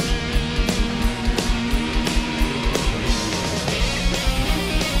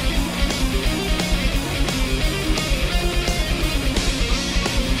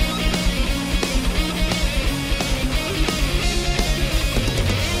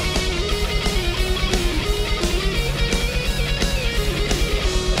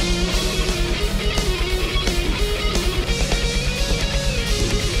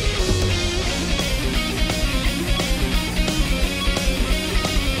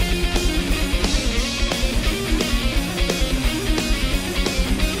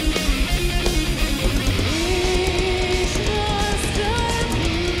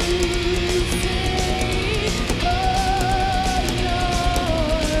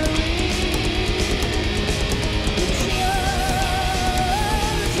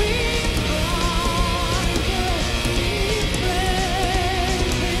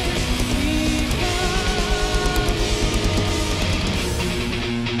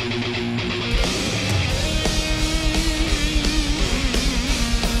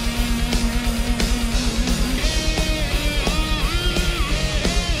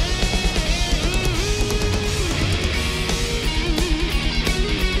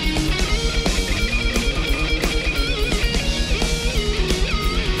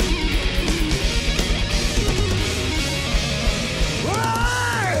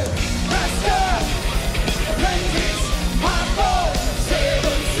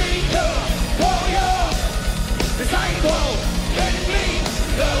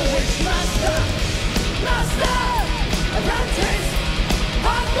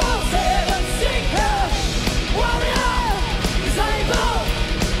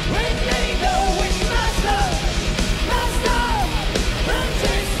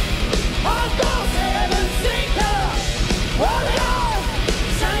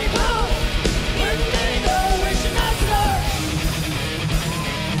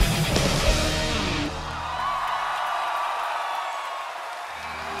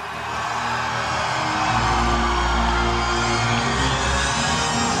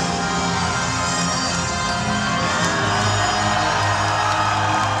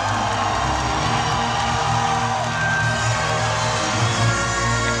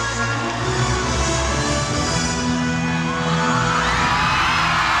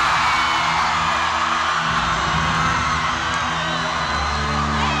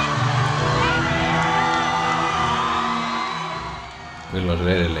 Milloin sen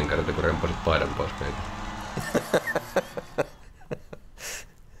edelleen kertoi, kun rempasit paidan pois meitä?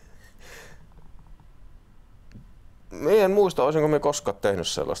 En muista, olisinko me koskaan tehnyt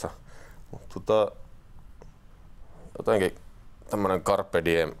sellaista. Jotenkin tämmönen carpe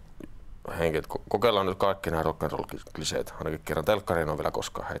diem henki, että kokeillaan nyt kaikki nämä rock and roll kliseet. Ainakin kerran telkkariin on vielä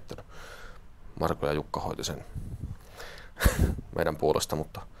koskaan heittänyt. Marko ja Jukka hoiti sen meidän puolesta,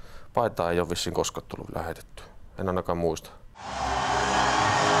 mutta Paitaa ei ole vissiin koskaan tullut lähetetty. En ainakaan muista.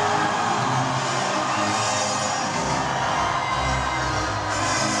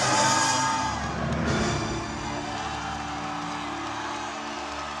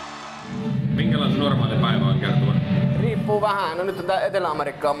 Minkälainen normaali päivä on kertova? Riippuu vähän. No nyt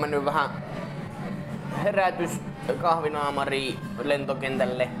Etelä-Amerikka on mennyt vähän herätys kahvinaamari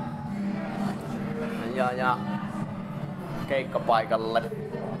lentokentälle ja keikkapaikalle.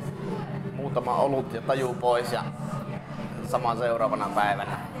 Muutama olut ja taju pois ja sama seuraavana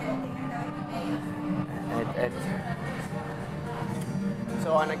päivänä. Se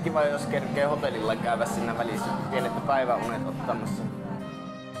on aina kiva, jos kerkee hotellilla käydä siinä välissä pienet päiväunet ottamassa.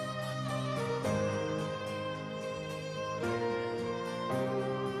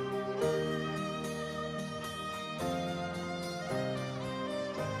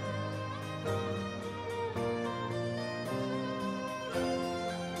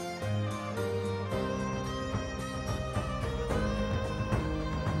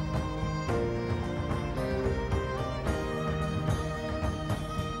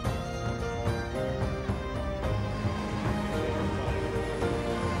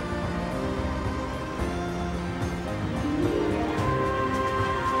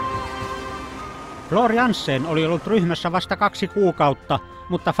 Floor Jansen oli ollut ryhmässä vasta 2 kuukautta,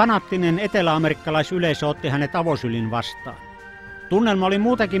 mutta fanaattinen eteläamerikkalaisyleisö otti hänet avosylin vastaan. Tunnelma oli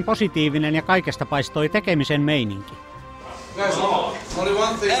muutenkin positiivinen ja kaikesta paistoi tekemisen meininki.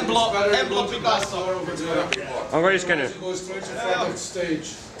 Onko iskenyt?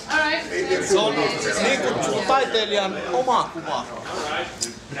 Se on niin kutsuttu taiteilijan oma kuva.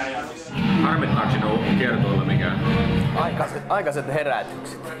 Harmittaako sinun kiertueella mikään? Aikaiset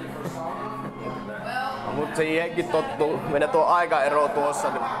herätykset. Mut siihenkin tottuu. Meidän tuo aikaero tuossa,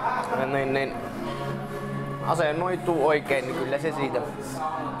 niin asennoituu oikein, niin kyllä se siitä.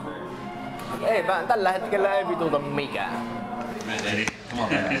 Ei, tällä hetkellä ei vituta mikään.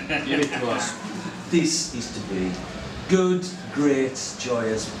 This is to be good, great,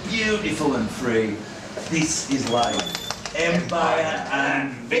 joyous, beautiful and free. This is life. Empire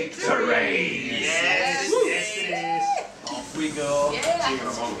and victory! Yes, yes it is. Off we go.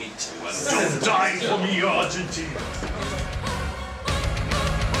 Don't die for me, Argentina.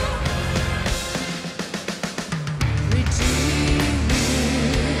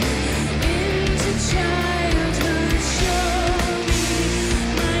 Try to never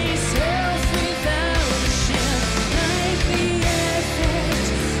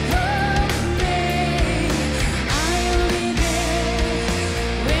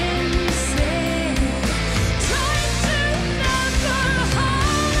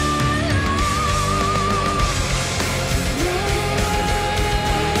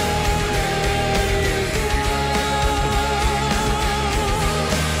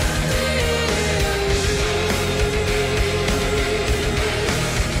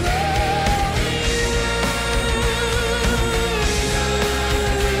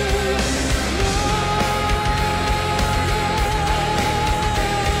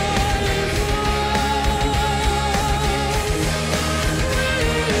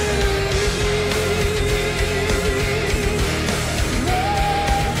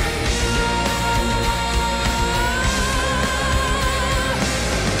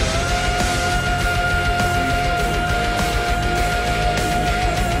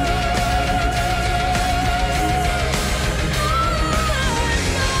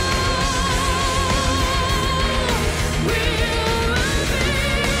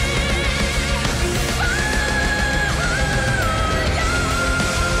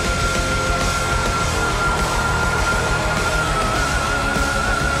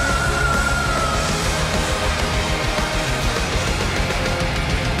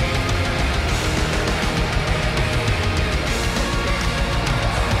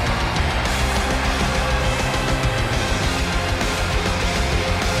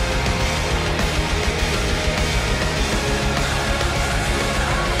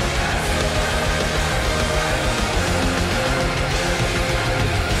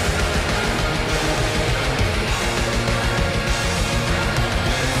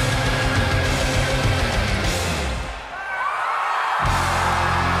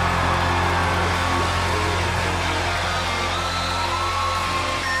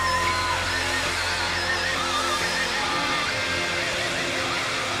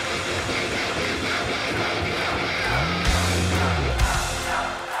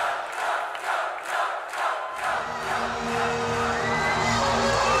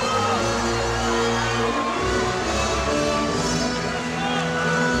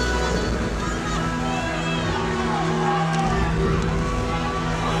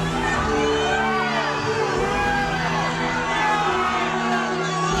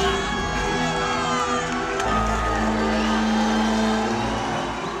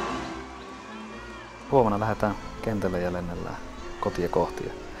huomenna lähdetään kentälle ja lennellään kotia kohti.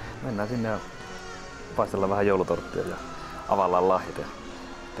 Ja mennään sinne ja paistellaan vähän joulutorttia ja availlaan lahjat. Ja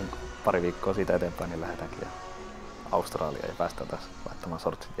pari viikkoa siitä eteenpäin niin lähdetäänkin Australiaan ja päästään taas laittamaan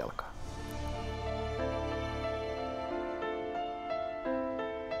sortsit jalkaan.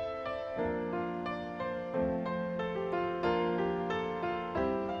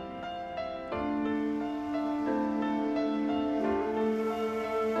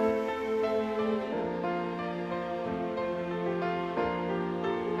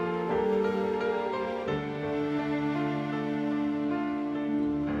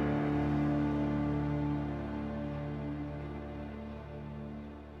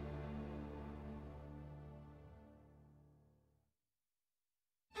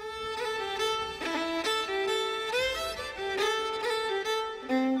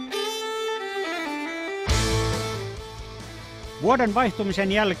 Vuoden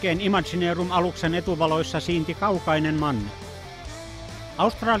vaihtumisen jälkeen Imagineerum-aluksen etuvaloissa siinti kaukainen manner.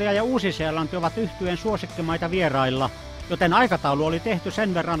 Australia ja Uusi-Seelanti ovat yhtyeen suosikkimaita vierailla, joten aikataulu oli tehty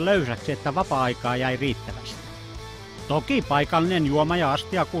sen verran löysäksi, että vapaa-aikaa jäi riittävästi. Toki paikallinen juoma- ja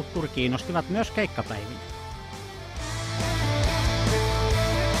astiakulttuuri kiinnostivat myös keikkapäivinä.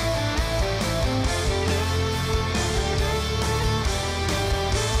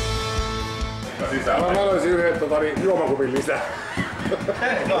 Mä löysin yhden juomakupin lisää.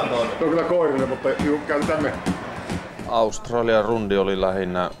 Se on kyllä koirinen, mutta käytetään me. Australian rundi oli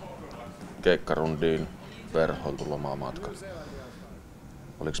lähinnä keikkarundiin verhoiltu lomamatka.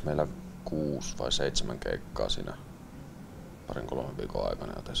 Oliko meillä 6 vai 7 keikkaa siinä 2-3 viikon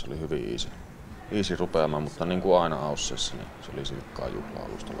aikana, joten se oli hyvin easy rupeama, mutta niin kuin aina Aussessa, niin se oli silkkaa juhlaa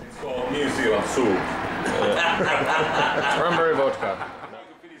alusta loppuun. New Zealand soup. Cranberry vodka.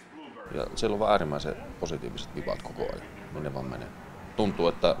 Ja siellä on vaan äärimmäisen positiiviset vibat koko ajan, minne vaan menee. Tuntuu,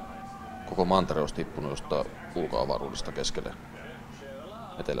 että koko mantere olisi tippunut jostain ulkoavaruudesta keskelle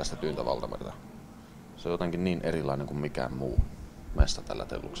eteläistä tyyntä valtamerta. Se on jotenkin niin erilainen kuin mikään muu mesta tällä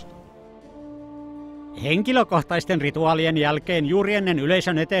telluksella. Henkilökohtaisten rituaalien jälkeen juuri ennen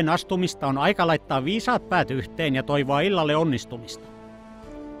yleisön eteen astumista on aika laittaa viisaat päät yhteen ja toivoa illalle onnistumista.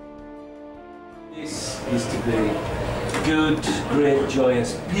 This is to be good, great,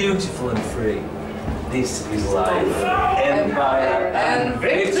 joyous, beautiful and free. This is life, empire and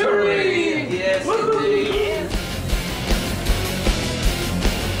victory! Yes, indeed!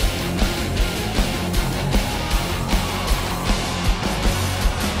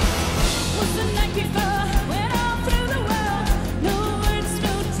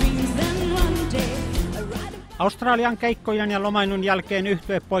 Australian keikkojen ja lomailun jälkeen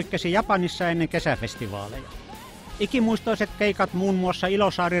yhtye poikkesi Japanissa ennen kesäfestivaaleja. Ikimuistoiset keikat muun muassa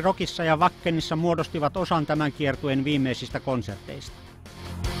Ilosaari Rockissa ja Wackenissa muodostivat osan tämän kiertueen viimeisistä konserteista.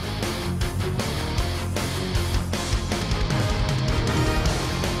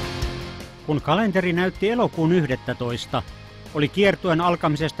 Kun kalenteri näytti elokuun 11, oli kiertueen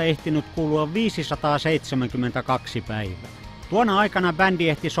alkamisesta ehtinyt kulua 572 päivää. Tuona aikana bändi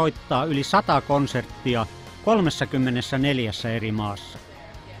ehti soittaa yli 100 konserttia 34 eri maassa.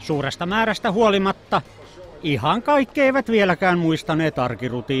 Suuresta määrästä huolimatta ihan kaikki eivät vieläkään muistaneet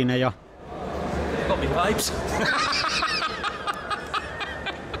arkirutiineja. Got me pipes.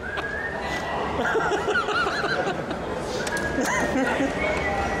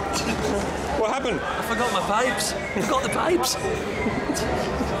 What happened? I forgot my pipes. I forgot the pipes.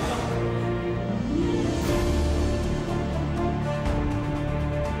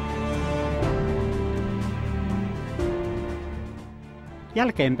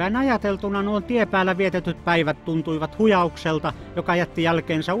 Jälkeenpäin ajateltuna nuo tiepäällä vietetyt päivät tuntuivat hujaukselta, joka jätti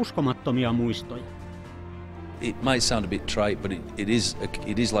jälkeensä uskomattomia muistoja. It might sound a bit trite, but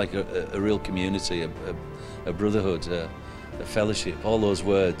it is like a real community, a brotherhood, a fellowship. All those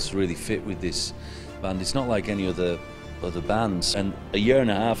words really fit with this band. It's not like any other bands. And a year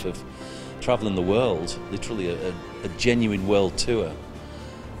and a half of traveling the world, literally a genuine world tour,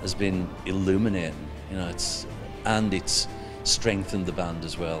 has been illuminating. You know, it's strengthened the band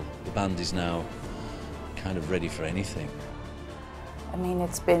as well. The band is now kind of ready for anything. I mean,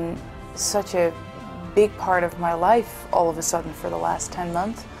 it's been such a big part of my life all of a sudden for the last 10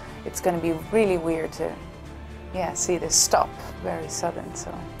 months. It's going to be really weird to see this stop very sudden. So,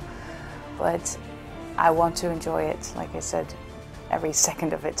 but I want to enjoy it, like I said, every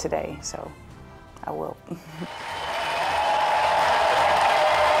second of it today, so I will.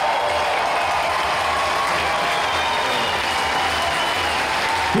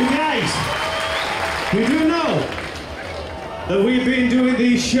 You guys, you do know that we've been doing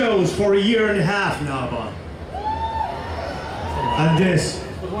these shows for a year and a half now, Bob. And this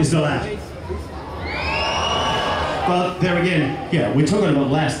is the last. Well, there again, yeah, we're talking about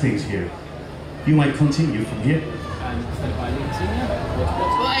last things here. You might continue from here.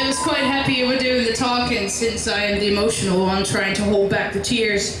 Well, I was quite happy with doing the talking since I am the emotional one trying to hold back the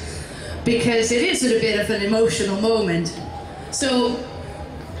tears, because it is a bit of an emotional moment. So,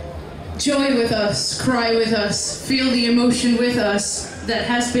 joy with us, cry with us, feel the emotion with us that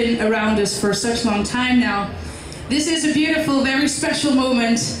has been around us for such a long time now. This is a beautiful, very special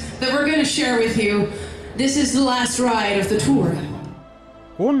moment that we're going to share with you. This is the last ride of the tour.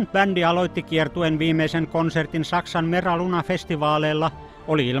 Kun bändi aloitti kiertueen viimeisen konsertin Saksan Meraluna-festivaaleilla,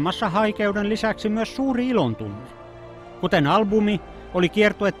 oli ilmassa haikeuden lisäksi myös suuri ilontunne. Kuten albumi, oli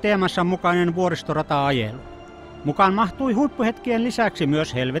kiertue teemassa mukainen vuoristorata-ajelu. Mukaan mahtui huippuhetkien lisäksi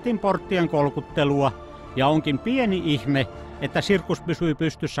myös helvetin porttien kolkuttelua, ja onkin pieni ihme, että sirkus pysyi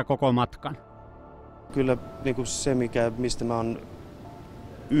pystyssä koko matkan. Kyllä niin se, mistä mä oon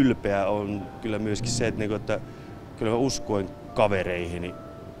ylpeä, on kyllä myöskin se, että kyllä mä uskoin kavereihini,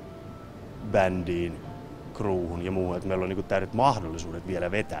 bändiin, crewhun ja muuhun, että meillä on täydet mahdollisuudet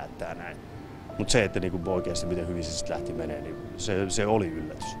vielä vetää tää näin. Mutta se, että oikeasti miten hyvin se sitten lähti menee, niin se oli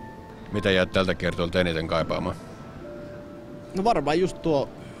yllätys. Mitä jäät tältä kiertueelta eniten kaipaamaan? No varmaan just tuo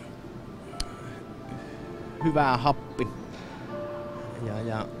hyvää happi.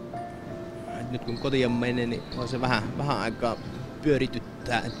 Ja nyt kun kotiin menee, niin on se vähän aikaa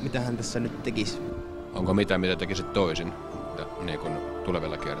pyörityttää, että mitä hän tässä nyt tekisi. Onko mitä tekisit toisin niin kuin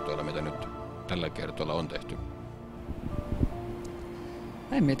tulevilla kiertueilla, mitä nyt tällä kiertueella on tehty?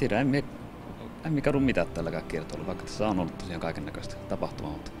 En tiedä, en kadu mitään tälläkään kiertueella, vaikka tässä on ollut tosiaan kaikennäköistä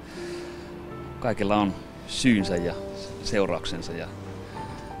tapahtumaa, mutta kaikilla on syynsä ja seurauksensa ja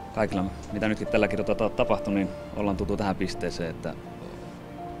kaikilla, mitä nytkin tällä kiertueella tapahtunut, niin ollaan tultu tähän pisteeseen, että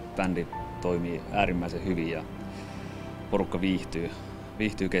bändi toimii äärimmäisen hyvin ja porukka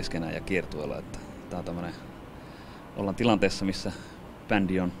viihtyy keskenään ja kiertueella, että tää on tämmönen, ollaan tilanteessa, missä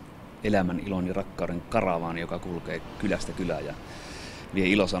bändi on elämän, ilon ja rakkauden karavaani, joka kulkee kylästä kylään ja vie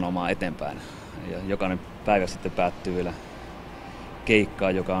ilosanomaa eteenpäin. Ja jokainen päivä sitten päättyy vielä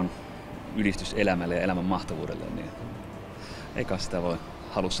keikkaan, joka on ylistys elämälle ja elämän mahtavuudelle, niin eikä sitä voi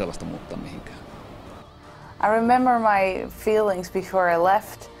halua sellaista muuttaa mihinkään. I remember my feelings before I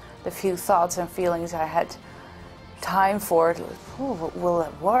left, the few thoughts and feelings I had time for. Will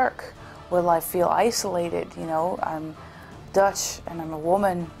it work? Will I feel isolated? You know, I'm Dutch and I'm a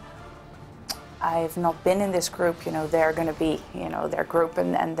woman. I've not been in this group, you know, they're going to be, you know, their group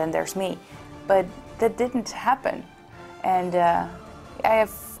and then there's me. But that didn't happen. And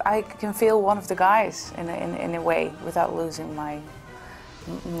I can feel one of the guys in a way without losing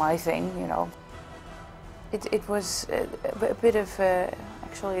my thing, you know. It was a bit of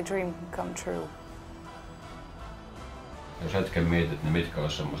actually a dream come true. Jos hetken mietit, niin mitkä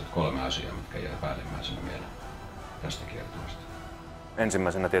olisi sellaiset 3 asiaa, mitkä jää päällimmäisenä mieleen tästä kiertueesta?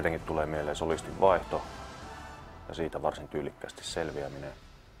 Ensimmäisenä tietenkin tulee mieleen solistin vaihto ja siitä varsin tyylikkäästi selviäminen.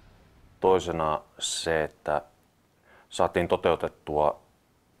 Toisena se, että saatiin toteutettua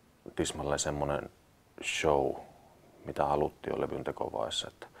tismalleen semmoinen show, mitä haluttiin jo levyn tekovaiheessa,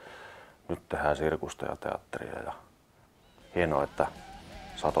 että nyt tehdään sirkusta ja teatteria ja hienoa, että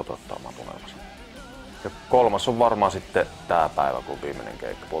saa toteuttaa oman unelmansa. Ja 3. on varmaan sitten tää päivä, kun viimeinen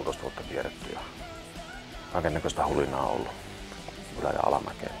keikka, 1,5 vuotta kierretty ja kaikennäköistä hulinaa ollut ylä- ja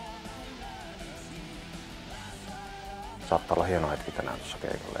alamäkeen. Saattaa olla hieno hetki tänään tuossa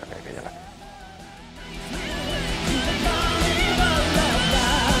keikalla ja keikan jälkeen.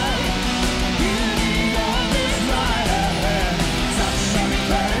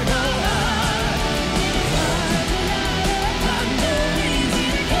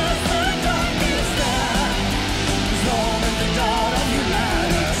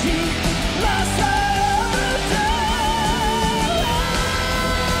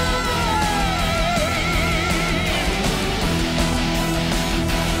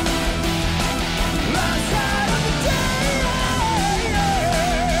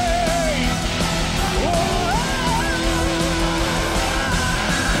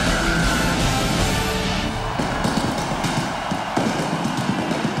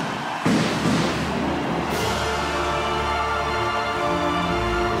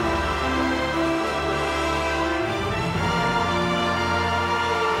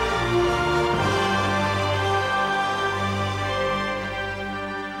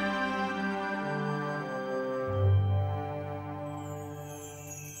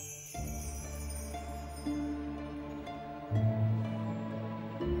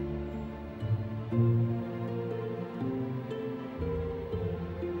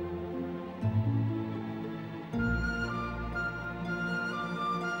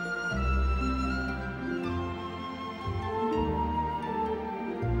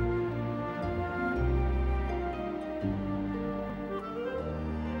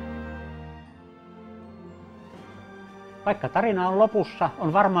 Vaikka tarina on lopussa,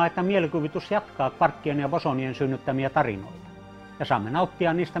 on varmaa, että mielikuvitus jatkaa kvarkkien ja bosonien synnyttämiä tarinoita. Ja saamme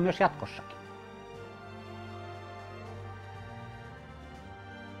nauttia niistä myös jatkossakin.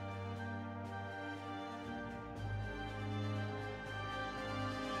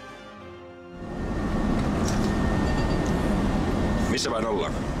 Missä vain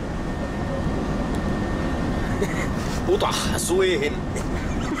ollaan? Puta suihin!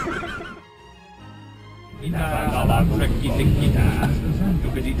 Minä kalankurekki tekkitää,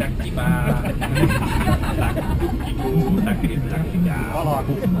 juketi täkkipää. Tukkipuu, täkkitää.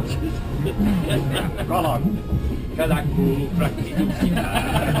 Kalakukkus. Kalakukkus. Kalakuu, rakki tukkitää.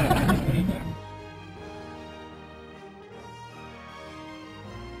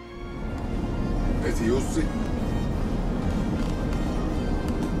 Vesi Jussi.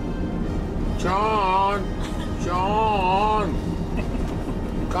 John! John!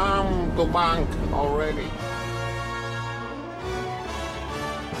 Come to bank already.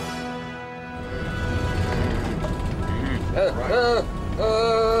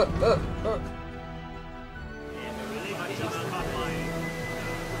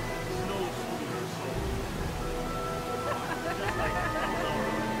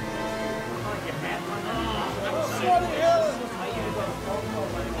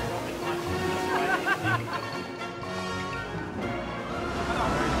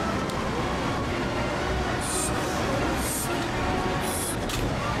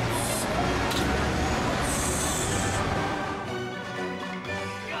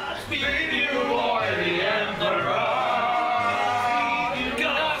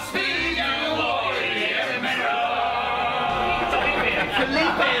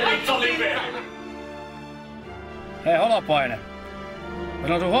 Hei Holopainen,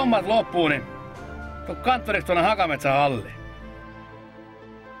 jos on sun hommat loppuun, niin tuu kanttoriksi tuonne Hakametsän halliin.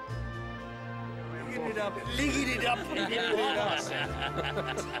 Lick it up.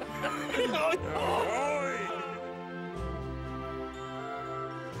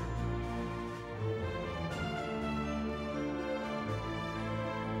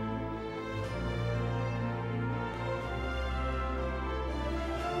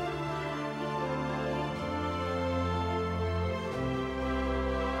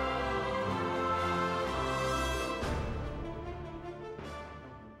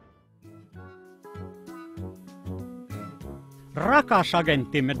 Rakas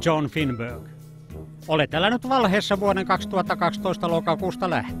agenttimme John Finberg, olet elänyt valheessa vuoden 2012 lokakuusta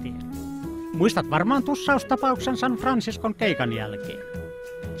lähtien. Muistat varmaan tussaustapauksen San Franciscon keikan jälkeen.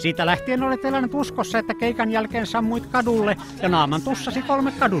 Siitä lähtien olet elänyt uskossa, että keikan jälkeen sammuit kadulle ja naaman tussasi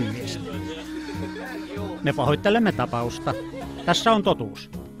 3 kadunmiestä. Me pahoittelemme tapausta. Tässä on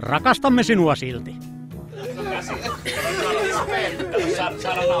totuus. Rakastamme sinua silti.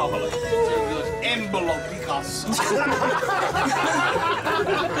 Saada nauhalle. Embolo Picasso.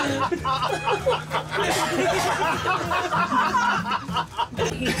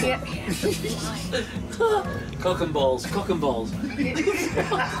 Cock and balls, cock and balls.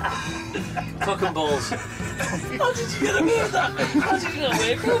 Cock and balls. How did you get away with that? How did you get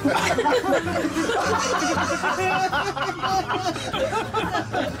away with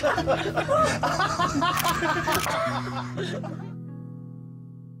that?